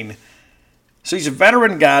remaining. So he's a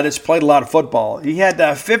veteran guy that's played a lot of football. He had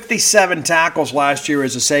 57 tackles last year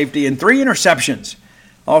as a safety and 3 interceptions.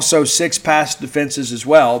 Also 6 pass defenses as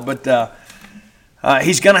well. But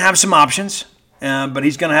he's going to have some options. But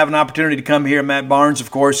he's going to have an opportunity to come here. Matt Barnes,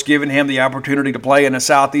 of course, giving him the opportunity to play in a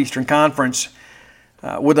Southeastern Conference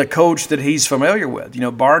with a coach that he's familiar with.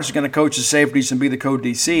 Barnes is going to coach the safeties and be the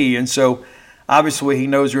co-DC. And so obviously, he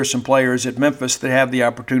knows there are some players at Memphis that have the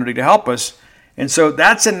opportunity to help us. And so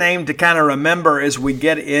that's a name to kind of remember as we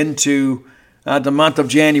get into the month of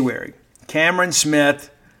January. Cameron Smith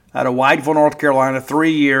out of Whiteville, North Carolina,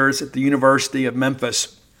 3 years at the University of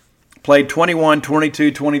Memphis. Played 21,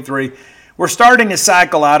 22, 23. We're starting to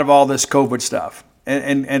cycle out of all this COVID stuff,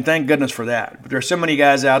 and thank goodness for that. But there are so many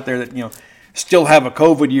guys out there that, still have a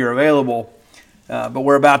COVID year available, but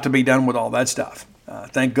we're about to be done with all that stuff.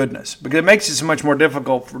 Thank goodness, because it makes it so much more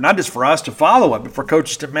difficult, not just for us to follow it, but for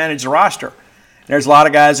coaches to manage the roster. There's a lot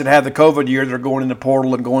of guys that have the COVID year that are going in the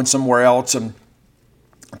portal and going somewhere else and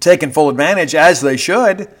taking full advantage, as they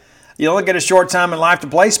should. You only get a short time in life to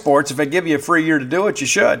play sports. If they give you a free year to do it, you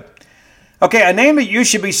should. Okay, a name that you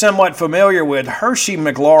should be somewhat familiar with, Hershey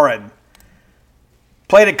McLaurin.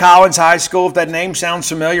 Played at Collins High School. If that name sounds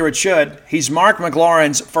familiar, it should. He's Mark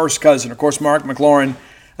McLaurin's first cousin. Of course, Mark McLaurin,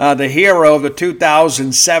 the hero of the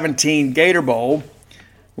 2017 Gator Bowl,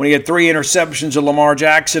 when he had 3 interceptions of Lamar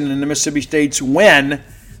Jackson in the Mississippi State's win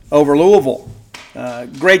over Louisville.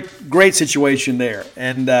 Great situation there.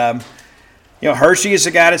 And, Hershey is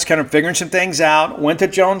a guy that's kind of figuring some things out. Went to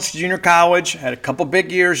Jones Junior College, had a couple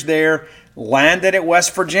big years there, landed at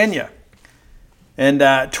West Virginia. And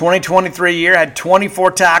 2023 year, had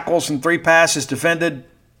 24 tackles and 3 passes defended.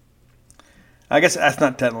 I guess that's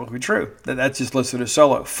not technically true. That's just listed as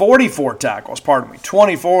solo. 44 tackles,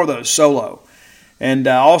 24 of those solo. And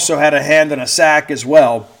also had a hand in a sack as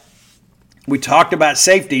well. We talked about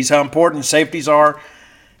safeties, how important safeties are.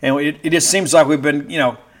 And it just seems like we've been,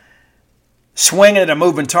 swinging at a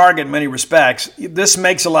moving target in many respects. This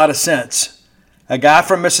makes a lot of sense. A guy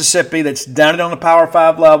from Mississippi that's done it on the Power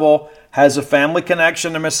 5 level, has a family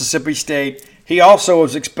connection to Mississippi State. He also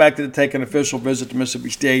is expected to take an official visit to Mississippi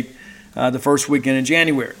State the first weekend in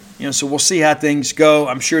January. So we'll see how things go.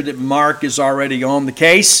 I'm sure that Mark is already on the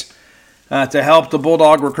case to help the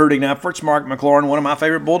Bulldog recruiting efforts. Mark McLaurin, one of my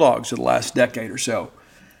favorite Bulldogs of the last decade or so.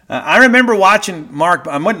 I remember watching Mark.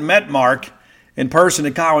 I went and met Mark in person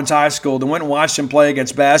at Collins High School. Then went and watched him play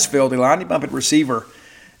against Bassfield. He lined him up at receiver.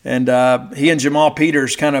 And he and Jamal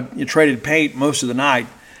Peters kind of traded paint most of the night.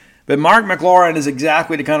 But Mark McLaurin is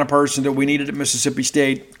exactly the kind of person that we needed at Mississippi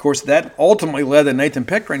State. Of course, that ultimately led to Nathan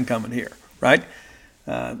Pickering coming here, right?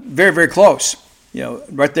 Very, very close.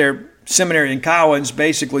 Right there, Seminary and Collins,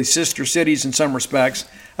 basically sister cities in some respects.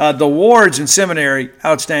 The Wards and Seminary,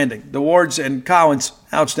 outstanding. The Wards and Collins,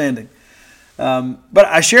 outstanding. But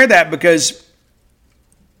I share that because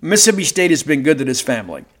Mississippi State has been good to this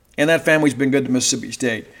family, and that family's been good to Mississippi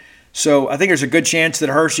State. So I think there's a good chance that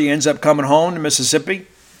Hershey ends up coming home to Mississippi,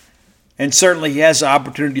 and certainly he has the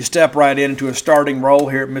opportunity to step right into a starting role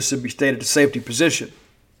here at Mississippi State at the safety position.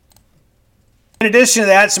 In addition to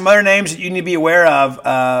that, some other names that you need to be aware of.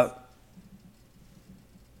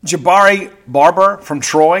 Jabari Barber from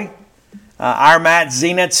Troy. Our Matt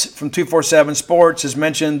Zenitz from 247 Sports has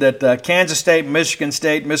mentioned that Kansas State, Michigan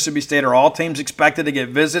State, Mississippi State are all teams expected to get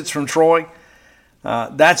visits from Troy.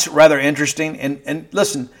 That's rather interesting. And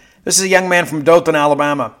listen, this is a young man from Dothan,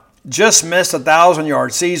 Alabama. Just missed a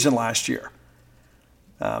 1,000-yard season last year.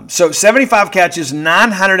 So 75 catches,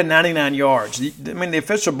 999 yards. The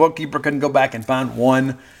official bookkeeper couldn't go back and find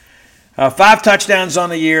one. 5 touchdowns on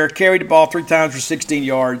the year, carried the ball 3 times for 16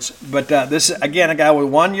 yards. But this is, again, a guy with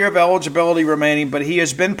 1 year of eligibility remaining, but he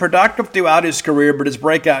has been productive throughout his career, but his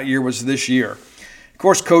breakout year was this year. Of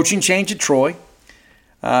course, coaching change at Troy.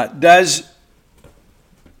 Does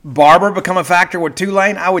Barber become a factor with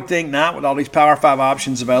Tulane? I would think not, with all these Power 5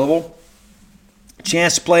 options available.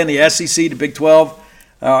 Chance to play in the SEC, the Big 12,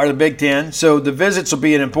 or the Big 10. So the visits will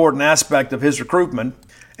be an important aspect of his recruitment.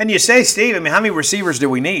 And you say, Steve, how many receivers do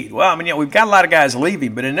we need? Well, we've got a lot of guys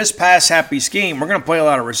leaving, but in this pass-happy scheme, we're going to play a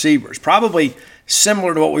lot of receivers, probably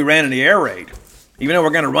similar to what we ran in the air raid, even though we're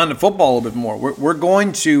going to run the football a little bit more. We're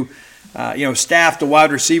going to, staff the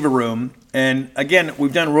wide receiver room. And, again,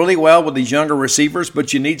 we've done really well with these younger receivers,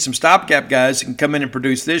 but you need some stopgap guys that can come in and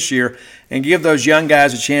produce this year and give those young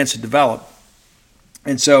guys a chance to develop.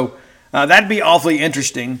 And so that'd be awfully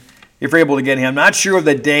interesting if we're able to get him. I'm not sure of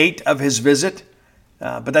the date of his visit,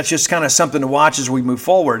 but that's just kind of something to watch as we move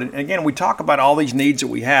forward. And, again, we talk about all these needs that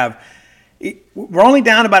we have. We're only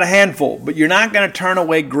down about a handful, but you're not going to turn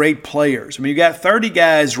away great players. You got 30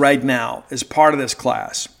 guys right now as part of this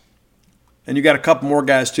class. And you got a couple more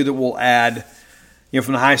guys, too, that we'll add,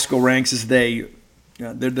 from the high school ranks as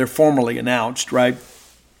they're formally announced, right?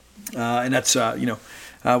 And that's, San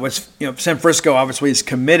Francisco obviously is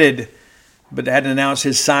committed, but they hadn't announced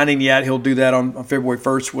his signing yet. He'll do that on February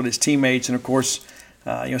 1st with his teammates. And, of course,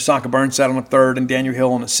 Sanka Burnside on the 3rd and Daniel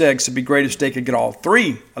Hill on the 6th. It'd be great if they could get all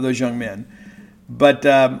 3 of those young men.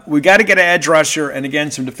 But we got to get an edge rusher and, again,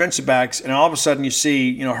 some defensive backs. And all of a sudden you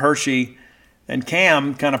see, Hershey and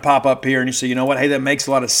Cam kind of pop up here, and you say, hey, that makes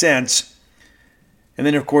a lot of sense. And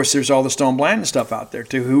then, of course, there's all the Stone Blanton stuff out there,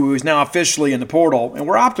 too, who is now officially in the portal, and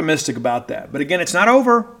we're optimistic about that. But, again, it's not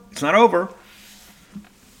over. It's not over.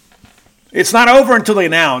 It's not over until they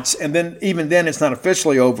announce, and then even then it's not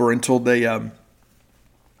officially over until they,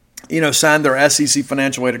 sign their SEC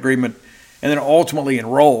financial aid agreement and then ultimately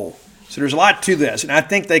enroll. So there's a lot to this, and I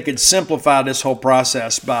think they could simplify this whole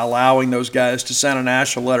process by allowing those guys to sign a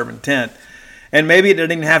national letter of intent. And maybe it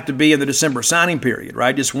doesn't even have to be in the December signing period,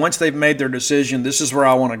 right? Just once they've made their decision, this is where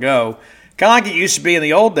I want to go. Kind of like it used to be in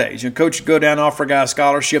the old days. Coach would go down and offer a guy a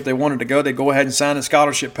scholarship. They wanted to go. They'd go ahead and sign the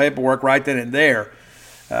scholarship paperwork right then and there.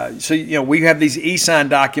 So we have these e-sign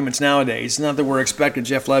documents nowadays. Not that we're expecting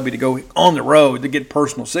Jeff Lebby to go on the road to get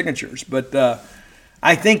personal signatures. But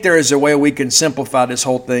I think there is a way we can simplify this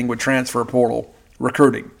whole thing with transfer portal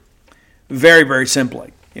recruiting. Very, very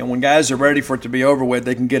simply. When guys are ready for it to be over with,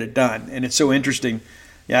 they can get it done. And it's so interesting.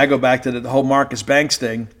 I go back to the whole Marcus Banks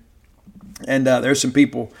thing. And there's some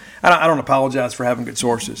people – I don't apologize for having good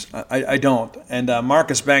sources. I don't. And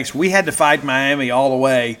Marcus Banks, we had to fight Miami all the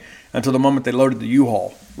way until the moment they loaded the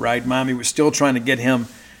U-Haul, right? Miami was still trying to get him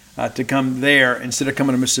to come there instead of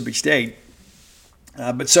coming to Mississippi State.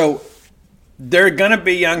 But so there are going to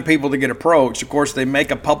be young people that get approached. Of course, they make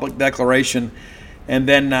a public declaration and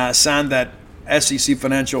then sign that SEC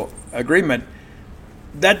financial agreement.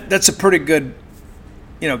 That's a pretty good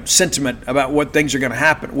sentiment about what things are going to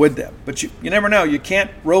happen with them. But you never know. You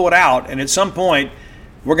can't rule it out. And at some point,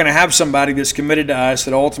 we're going to have somebody that's committed to us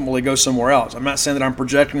that ultimately goes somewhere else. I'm not saying that I'm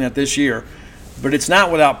projecting that this year, but it's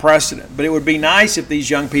not without precedent. But it would be nice if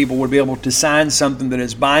these young people would be able to sign something that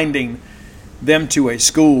is binding them to a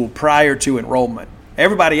school prior to enrollment.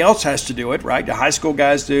 Everybody else has to do it, right? The high school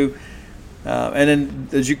guys do, and then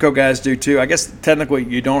the JUCO guys do too. I guess technically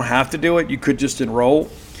you don't have to do it. You could just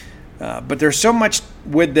enroll. But there's so much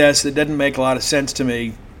with this that doesn't make a lot of sense to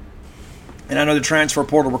me. And I know the transfer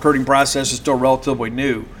portal recruiting process is still relatively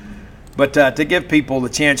new. But to give people the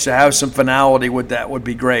chance to have some finality with that would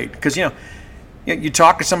be great. Because, you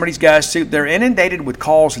talk to some of these guys, too, they're inundated with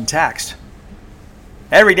calls and texts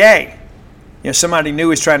every day. Somebody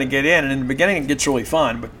new is trying to get in, and in the beginning it gets really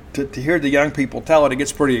fun. But to hear the young people tell it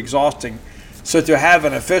gets pretty exhausting. So to have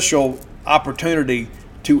an official opportunity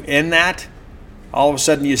to end that, all of a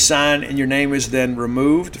sudden you sign and your name is then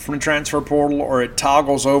removed from the transfer portal, or it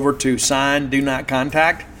toggles over to sign, do not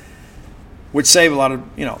contact, would save a lot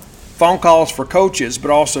of, phone calls for coaches,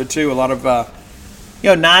 but also, too, a lot of,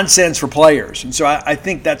 nonsense for players. And so I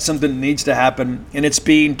think that's something that needs to happen, and it's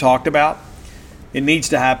being talked about. It needs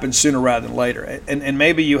to happen sooner rather than later. And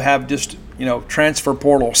maybe you have just, transfer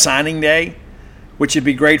portal signing day, which would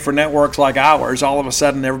be great for networks like ours. All of a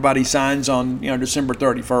sudden everybody signs on, December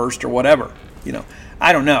 31st or whatever.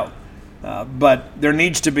 I don't know. But there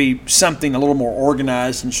needs to be something a little more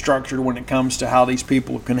organized and structured when it comes to how these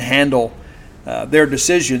people can handle their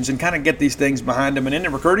decisions and kind of get these things behind them and in the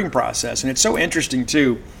recruiting process. And it's so interesting,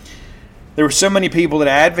 too. There were so many people that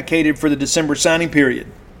advocated for the December signing period,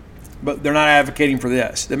 but they're not advocating for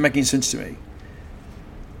this. They're making sense to me.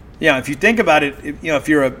 If you think about it, if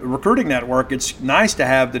you're a recruiting network, it's nice to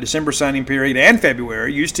have the December signing period and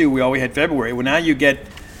February. Used to, we always had February. Well, now you get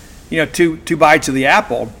two bites of the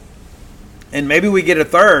apple, and maybe we get a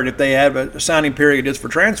third if they have a signing period just for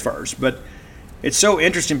transfers. But It's so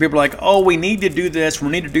interesting. People are like, oh, we need to do this. We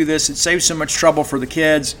need to do this. It saves so much trouble for the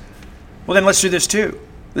kids. Well, then let's do this too.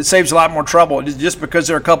 It saves a lot more trouble. Just because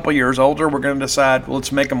they're a couple years older, we're going to decide, well,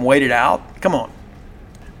 let's make them wait it out. Come on.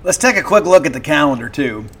 Let's take a quick look at the calendar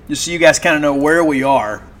too, just so you guys kind of know where we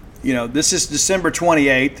are. This is December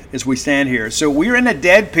 28th as we stand here. So we're in a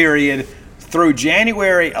dead period through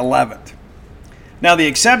January 11th. Now, the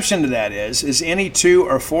exception to that is any 2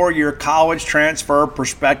 or 4 year college transfer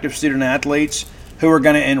prospective student athletes who are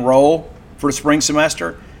going to enroll for the spring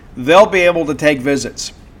semester, they'll be able to take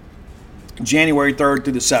visits January 3rd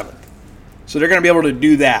through the 7th. So they're going to be able to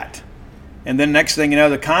do that. And then next thing you know,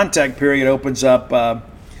 the contact period opens up,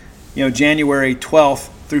 January 12th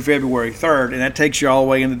through February 3rd, and that takes you all the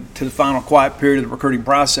way into the final quiet period of the recruiting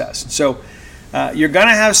process. So you're going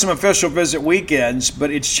to have some official visit weekends,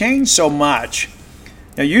 but it's changed so much.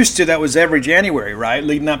 Now, used to that was every January, right?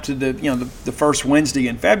 Leading up to the first Wednesday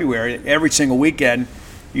in February, every single weekend,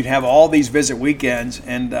 you'd have all these visit weekends,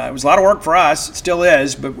 and it was a lot of work for us. It still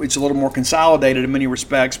is, but it's a little more consolidated in many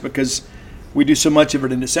respects because we do so much of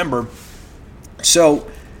it in December. So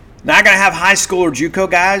not going to have high school or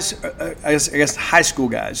JUCO guys. I guess high school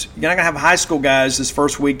guys. You're not going to have high school guys this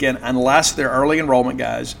first weekend unless they're early enrollment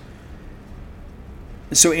guys.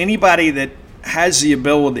 So anybody that has the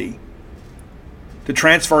ability to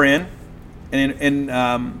transfer in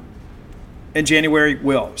January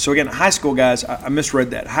will. So again, high school guys, I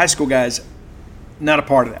misread that. High school guys, not a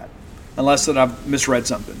part of that, unless that I've misread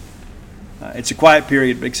something. It's a quiet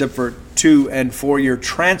period, except for 2 and 4 year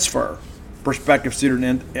transfer prospective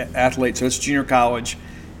student athletes. So it's junior college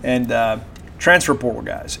and transfer portal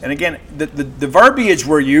guys. And again, the verbiage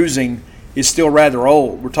we're using is still rather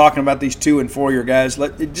old. We're talking about these 2 and 4 year guys.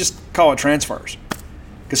 Just call it transfers,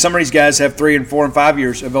 because some of these guys have 3 and 4 and 5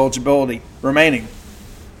 years of eligibility remaining.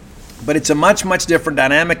 But it's a much, much different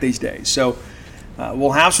dynamic these days. So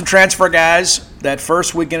we'll have some transfer guys that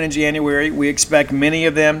first weekend in January. We expect many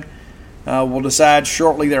of them will decide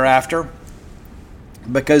shortly thereafter,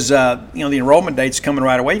 because the enrollment date's coming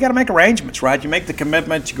right away. You got to make arrangements, right? You make the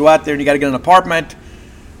commitment. You go out there and you got to get an apartment.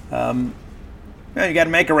 You got to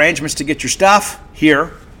make arrangements to get your stuff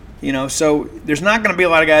here. So there's not going to be a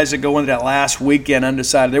lot of guys that go into that last weekend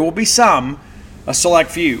undecided. There will be some, a select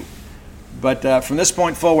few. But from this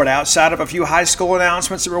point forward, outside of a few high school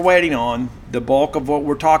announcements that we're waiting on, the bulk of what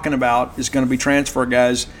we're talking about is going to be transfer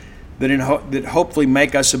guys that hopefully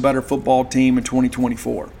make us a better football team in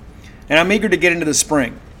 2024. And I'm eager to get into the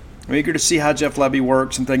spring. I'm eager to see how Jeff Lebby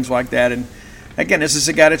works and things like that. And again, this is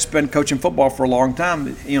a guy that's been coaching football for a long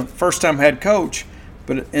time. First-time head coach,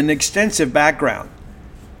 but an extensive background.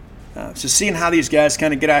 So seeing how these guys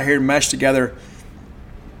kind of get out here and mesh together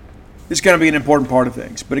is going to be an important part of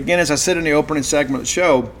things. But again, as I said in the opening segment of the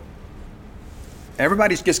show,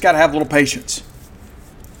 everybody's just got to have a little patience.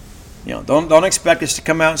 Don't expect us to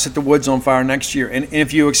come out and set the woods on fire next year. And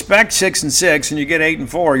if you expect 6-6 and you get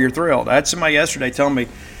 8-4, you're thrilled. I had somebody yesterday telling me,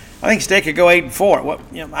 I think State could go 8-4. Well,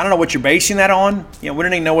 I don't know what you're basing that on. We don't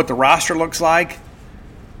even know what the roster looks like.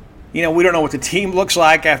 We don't know what the team looks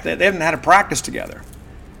like after they haven't had a practice together.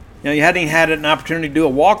 You hadn't even had an opportunity to do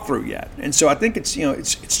a walkthrough yet. And so I think it's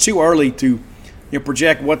too early to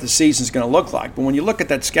project what the season's going to look like. But when you look at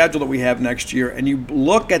that schedule that we have next year, and you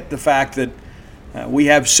look at the fact that we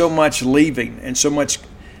have so much leaving and so much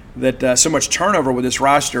turnover with this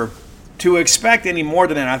roster, to expect any more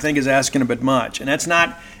than that, I think, is asking a bit much. And that's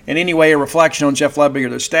not in any way a reflection on Jeff Lebby or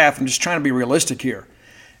their staff. I'm just trying to be realistic here.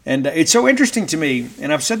 And it's so interesting to me,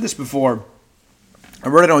 and I've said this before. I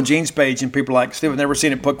wrote it on Gene's page, and people are like, Steve, I've never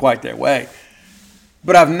seen it put quite that way.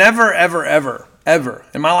 But I've never, ever, ever, ever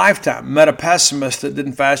in my lifetime met a pessimist that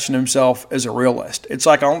didn't fashion himself as a realist. It's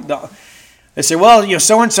like they say, well,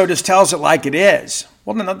 so-and-so just tells it like it is.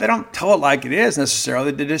 Well, no, they don't tell it like it is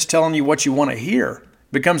necessarily. They're just telling you what you want to hear.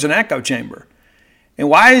 It becomes an echo chamber. And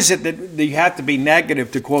why is it that you have to be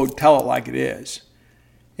negative to, quote, tell it like it is?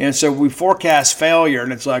 And so we forecast failure,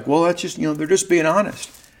 and it's like, well, that's just, they're just being honest.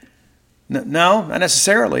 No, not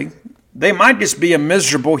necessarily. They might just be a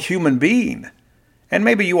miserable human being. And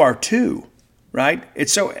maybe you are too, right?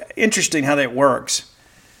 It's so interesting how that works.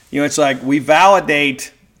 It's like we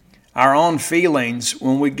validate our own feelings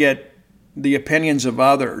when we get the opinions of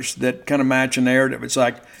others that kind of match a narrative. It's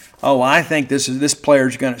like, oh, I think this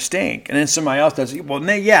player's going to stink. And then somebody else does, well,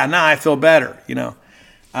 now I feel better,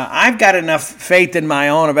 I've got enough faith in my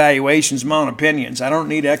own evaluations, my own opinions. I don't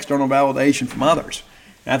need external validation from others.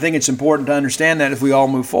 And I think it's important to understand that if we all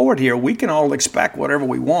move forward here, we can all expect whatever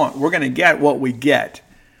we want. We're going to get what we get.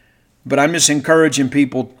 But I'm just encouraging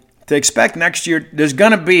people to expect next year there's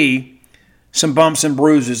going to be some bumps and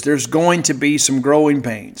bruises. There's going to be some growing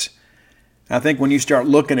pains. I think when you start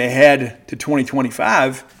looking ahead to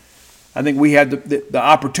 2025, I think we had the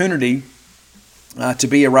opportunity to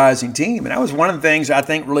be a rising team. And that was one of the things I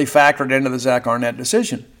think really factored into the Zach Arnett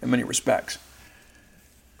decision in many respects.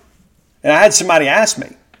 And I had somebody ask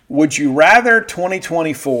me, would you rather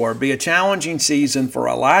 2024 be a challenging season for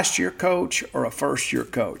a last-year coach or a first-year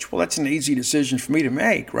coach? Well, that's an easy decision for me to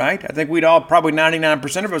make, right? I think we'd all, probably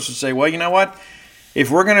 99% of us would say, well, you know what?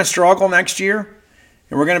 If we're going to struggle next year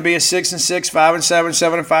and we're going to be a 6-6,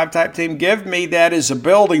 5-7, 7-5 type team, give me that as a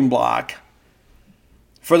building block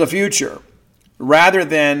for the future. Rather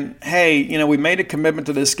than, hey, we made a commitment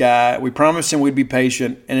to this guy, we promised him we'd be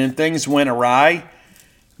patient, and then things went awry,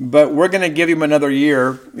 but we're going to give him another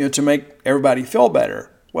year, to make everybody feel better.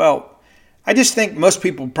 Well, I just think most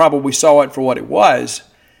people probably saw it for what it was,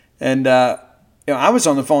 and I was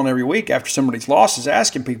on the phone every week after some of these losses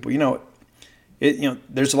asking people,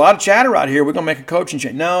 there's a lot of chatter out here. We're going to make a coaching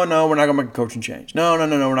change. No, we're not going to make a coaching change. No, we're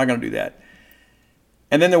not going to do that.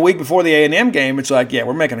 And then the week before the A&M game, it's like, yeah,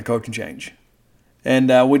 we're making a coaching change.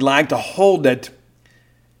 And we'd like to hold it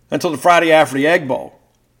until the Friday after the Egg Bowl.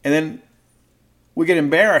 And then we get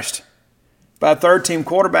embarrassed by a third-team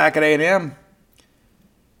quarterback at A&M.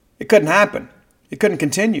 It couldn't happen. It couldn't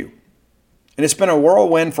continue. And it's been a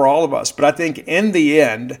whirlwind for all of us. But I think in the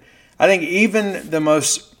end, I think even the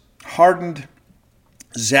most hardened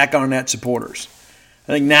Zach Arnett supporters,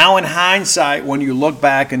 I think now in hindsight, when you look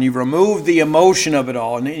back and you've removed the emotion of it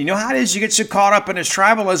all, and you know how it is, you get so caught up in this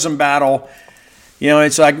tribalism battle.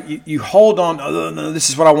 It's like you hold on, oh, no,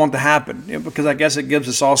 this is what I want to happen, because I guess it gives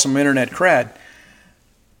us all some internet cred.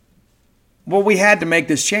 Well, we had to make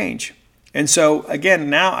this change. And so, again,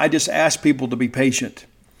 now I just ask people to be patient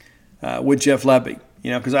with Jeff Lebby,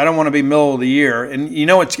 because I don't want to be middle of the year. And,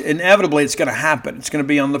 it's inevitably it's going to happen. It's going to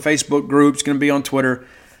be on the Facebook group. It's going to be on Twitter.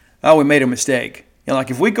 Oh, we made a mistake.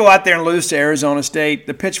 Like if we go out there and lose to Arizona State,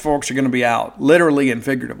 the pitchforks are going to be out, literally and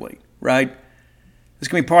figuratively, right? It's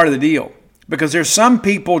going to be part of the deal. Because there's some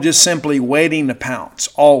people just simply waiting to pounce,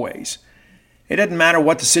 always. It doesn't matter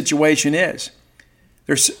what the situation is.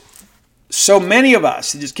 There's so many of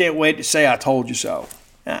us that just can't wait to say, I told you so.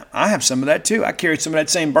 Yeah, I have some of that too. I carry some of that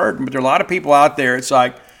same burden. But there are a lot of people out there, it's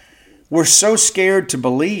like, we're so scared to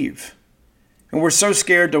believe. And we're so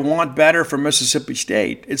scared to want better for Mississippi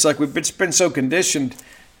State. It's like we've been so conditioned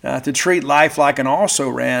to treat life like an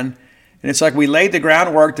also-ran. And it's like we laid the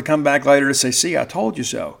groundwork to come back later to say, see, I told you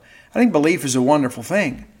so. I think belief is a wonderful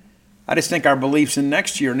thing. I just think our beliefs in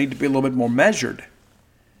next year need to be a little bit more measured.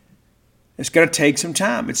 It's going to take some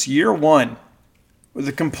time. It's year one with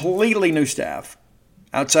a completely new staff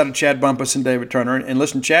outside of Chad Bumpus and David Turner. And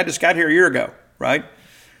listen, Chad just got here a year ago, right?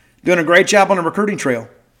 Doing a great job on the recruiting trail.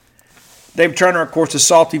 David Turner, of course, is a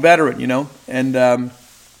salty veteran,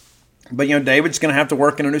 but David's going to have to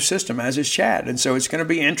work in a new system, as is Chad. And so it's going to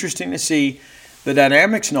be interesting to see the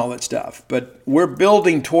dynamics and all that stuff. But we're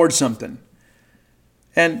building towards something.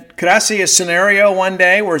 And could I see a scenario one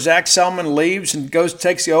day where Zach Selman leaves and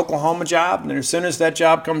takes the Oklahoma job, and then as soon as that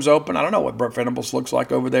job comes open, I don't know what Brent Venables looks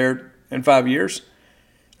like over there in 5 years,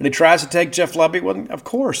 and he tries to take Jeff Lebby? Well, of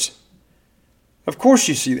course. Of course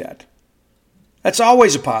you see that. That's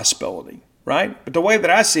always a possibility, right? But the way that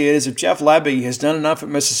I see it is if Jeff Lebby has done enough at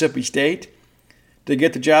Mississippi State to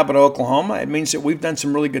get the job at Oklahoma, it means that we've done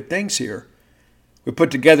some really good things here. We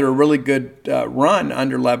put together a really good run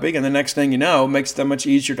under Lebby, and the next thing you know, it makes it that much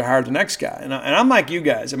easier to hire the next guy. And I'm like you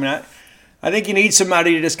guys. I mean, I think you need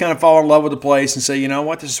somebody to just kind of fall in love with the place and say, you know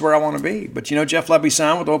what, this is where I want to be. But, Jeff Lebby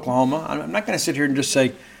signed with Oklahoma. I'm not going to sit here and just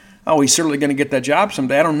say, oh, he's certainly going to get that job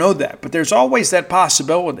someday. I don't know that. But there's always that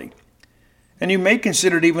possibility. And you may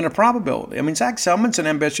consider it even a probability. I mean, Zach Selman's an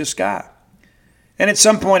ambitious guy. And at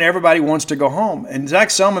some point, everybody wants to go home. And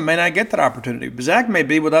Zach Selman may not get that opportunity. But Zach may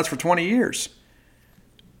be with us for 20 years.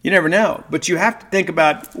 You never know. But you have to think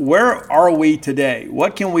about, where are we today?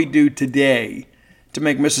 What can we do today to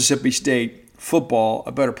make Mississippi State football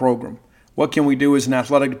a better program? What can we do as an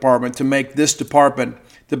athletic department to make this department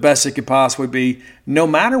the best it could possibly be, no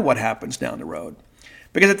matter what happens down the road?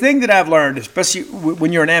 Because the thing that I've learned, especially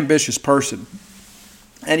when you're an ambitious person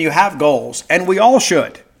and you have goals, and we all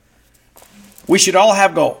should. We should all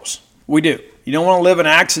have goals. We do. You don't want to live an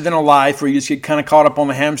accidental life where you just get kind of caught up on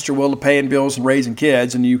the hamster wheel of paying bills and raising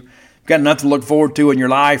kids, and you've got nothing to look forward to in your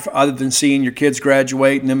life other than seeing your kids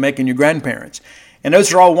graduate and then making you grandparents. And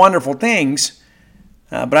those are all wonderful things,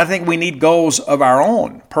 but I think we need goals of our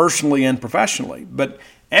own, personally and professionally. But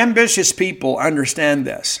ambitious people understand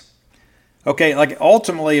this. Okay, like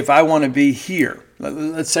ultimately, if I want to be here,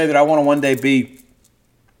 let's say that I want to one day be,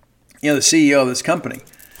 the CEO of this company.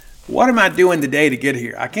 what am I doing today to get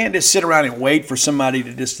here? I can't just sit around and wait for somebody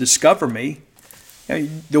to just discover me.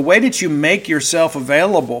 The way that you make yourself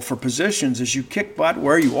available for positions is you kick butt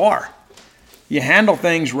where you are. You handle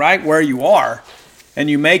things right where you are, and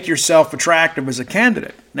you make yourself attractive as a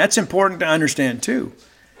candidate. And that's important to understand too.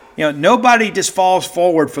 Nobody just falls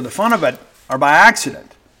forward for the fun of it or by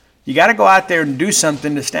accident. You got to go out there and do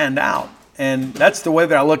something to stand out. And that's the way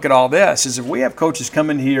that I look at all this, is if we have coaches come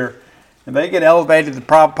in here and they get elevated to the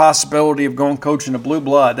possibility of going coaching a blue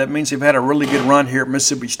blood, that means they've had a really good run here at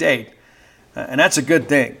Mississippi State. And that's a good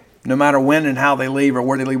thing, no matter when and how they leave or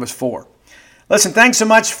where they leave us for. Listen, thanks so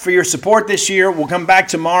much for your support this year. We'll come back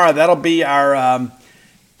tomorrow. That'll be our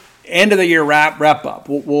end of the year wrap up.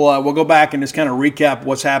 We'll go back and just kind of recap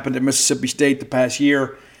what's happened at Mississippi State the past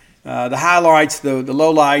year, the highlights, the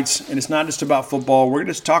lowlights, and it's not just about football. We're going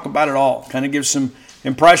to just talk about it all, kind of give some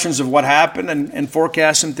impressions of what happened and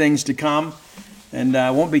forecast some things to come. And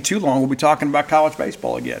it won't be too long. We'll be talking about college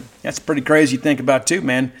baseball again. That's pretty crazy to think about too,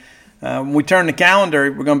 man. When we turn the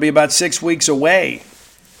calendar, we're going to be about 6 weeks away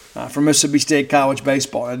from Mississippi State college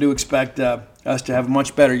baseball. I do expect us to have a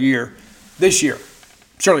much better year this year.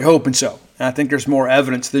 Certainly hoping so. And I think there's more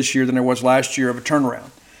evidence this year than there was last year of a turnaround.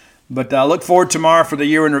 But I look forward tomorrow for the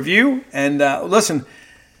year in review. And listen,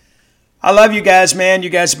 I love you guys, man. You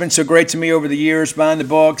guys have been so great to me over the years buying the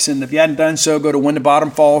books. And if you hadn't done so, go to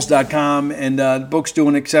whenthebottomfalls.com. And the book's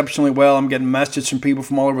doing exceptionally well. I'm getting messages from people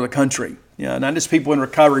from all over the country. Not just people in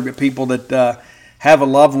recovery, but people that have a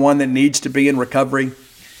loved one that needs to be in recovery.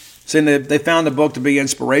 Saying that they found the book to be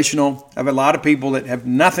inspirational. I have a lot of people that have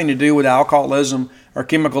nothing to do with alcoholism or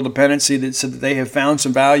chemical dependency that said that they have found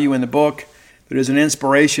some value in the book that is an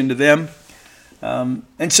inspiration to them.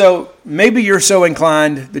 And so maybe you're so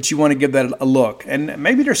inclined that you want to give that a look. And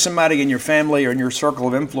maybe there's somebody in your family or in your circle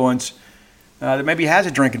of influence that maybe has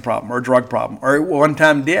a drinking problem or a drug problem, or at one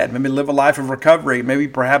time did. Maybe live a life of recovery. Maybe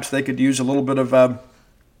perhaps they could use a little bit of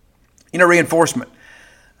reinforcement.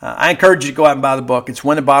 I encourage you to go out and buy the book. It's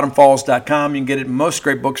whenthebottomfalls.com. You can get it in most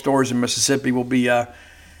great bookstores in Mississippi. We'll be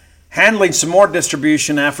handling some more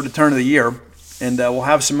distribution after the turn of the year, and we'll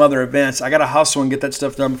have some other events. I got to hustle and get that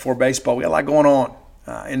stuff done before baseball. We got a lot going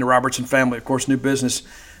on in the Robertson family. Of course, new business,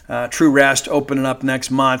 True Rest, opening up next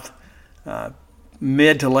month.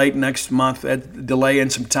 Mid to late next month, delay in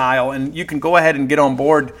some tile. And you can go ahead and get on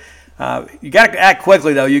board. You got to act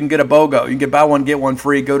quickly, though. You can get a BOGO. You can buy one, get one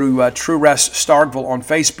free. Go to True Rest Starkville on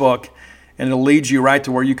Facebook, and it'll lead you right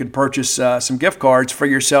to where you can purchase some gift cards for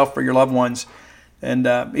yourself, for your loved ones, and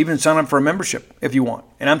even sign up for a membership if you want.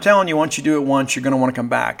 And I'm telling you, once you do it once, you're going to want to come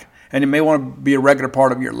back. And it may want to be a regular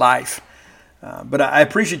part of your life. But I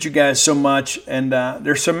appreciate you guys so much. And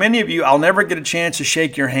there's so many of you, I'll never get a chance to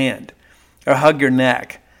shake your hand or hug your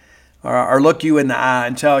neck or look you in the eye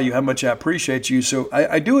and tell you how much I appreciate you. So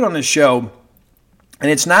I do it on this show, and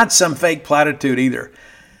it's not some fake platitude either.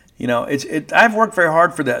 I've worked very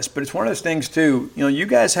hard for this, but it's one of those things too. You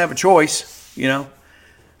guys have a choice. You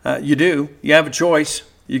do. You have a choice.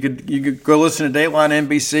 You could go listen to Dateline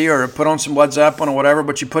NBC or put on some Led Zeppelin or whatever,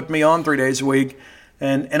 but you put me on 3 days a week,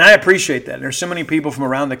 and I appreciate that. There's so many people from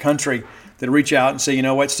around the country that reach out and say, you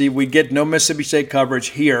know what, Steve, we get no Mississippi State coverage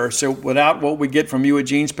here, so without what we get from you at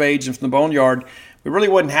Gene's Page and from the Boneyard, we really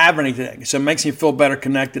wouldn't have anything. So it makes me feel better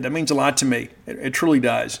connected. That means a lot to me. It truly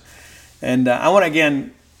does. And I want to,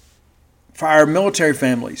 again, for our military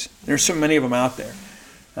families, there's so many of them out there.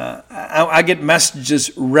 I get messages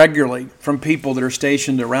regularly from people that are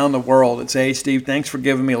stationed around the world that say, hey, Steve, thanks for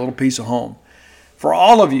giving me a little piece of home. For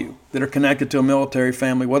all of you that are connected to a military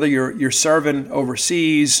family, whether you're serving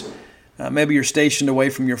overseas, maybe you're stationed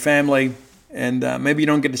away from your family, and maybe you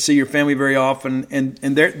don't get to see your family very often, and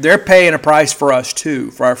they're paying a price for us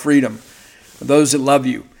too, for our freedom, for those that love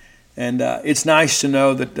you. And it's nice to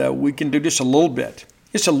know that we can do just a little bit,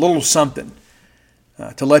 just a little something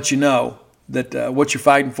to let you know that what you're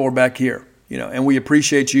fighting for back here. And we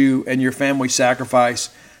appreciate you and your family's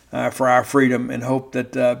sacrifice for our freedom, and hope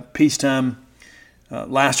that peacetime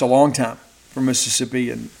lasts a long time for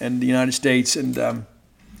Mississippi and the United States. And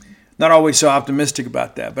not always so optimistic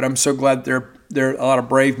about that, but I'm so glad there are a lot of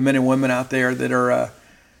brave men and women out there that are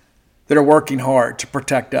working hard to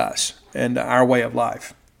protect us and our way of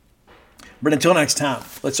life. But until next time,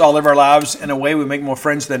 let's all live our lives in a way we make more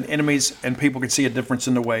friends than enemies, and people can see a difference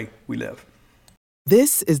in the way we live.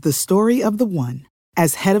 This is the story of the one.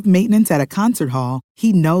 As head of maintenance at a concert hall,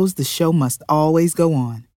 he knows the show must always go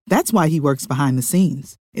on. That's why he works behind the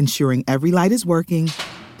scenes, ensuring every light is working,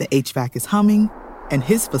 the HVAC is humming, and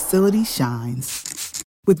his facility shines.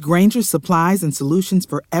 With Grainger's supplies and solutions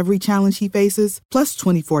for every challenge he faces, plus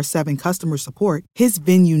 24/7 customer support, his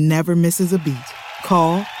venue never misses a beat.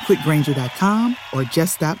 Call quickgranger.com or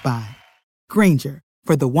just stop by. Granger,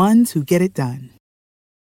 for the ones who get it done.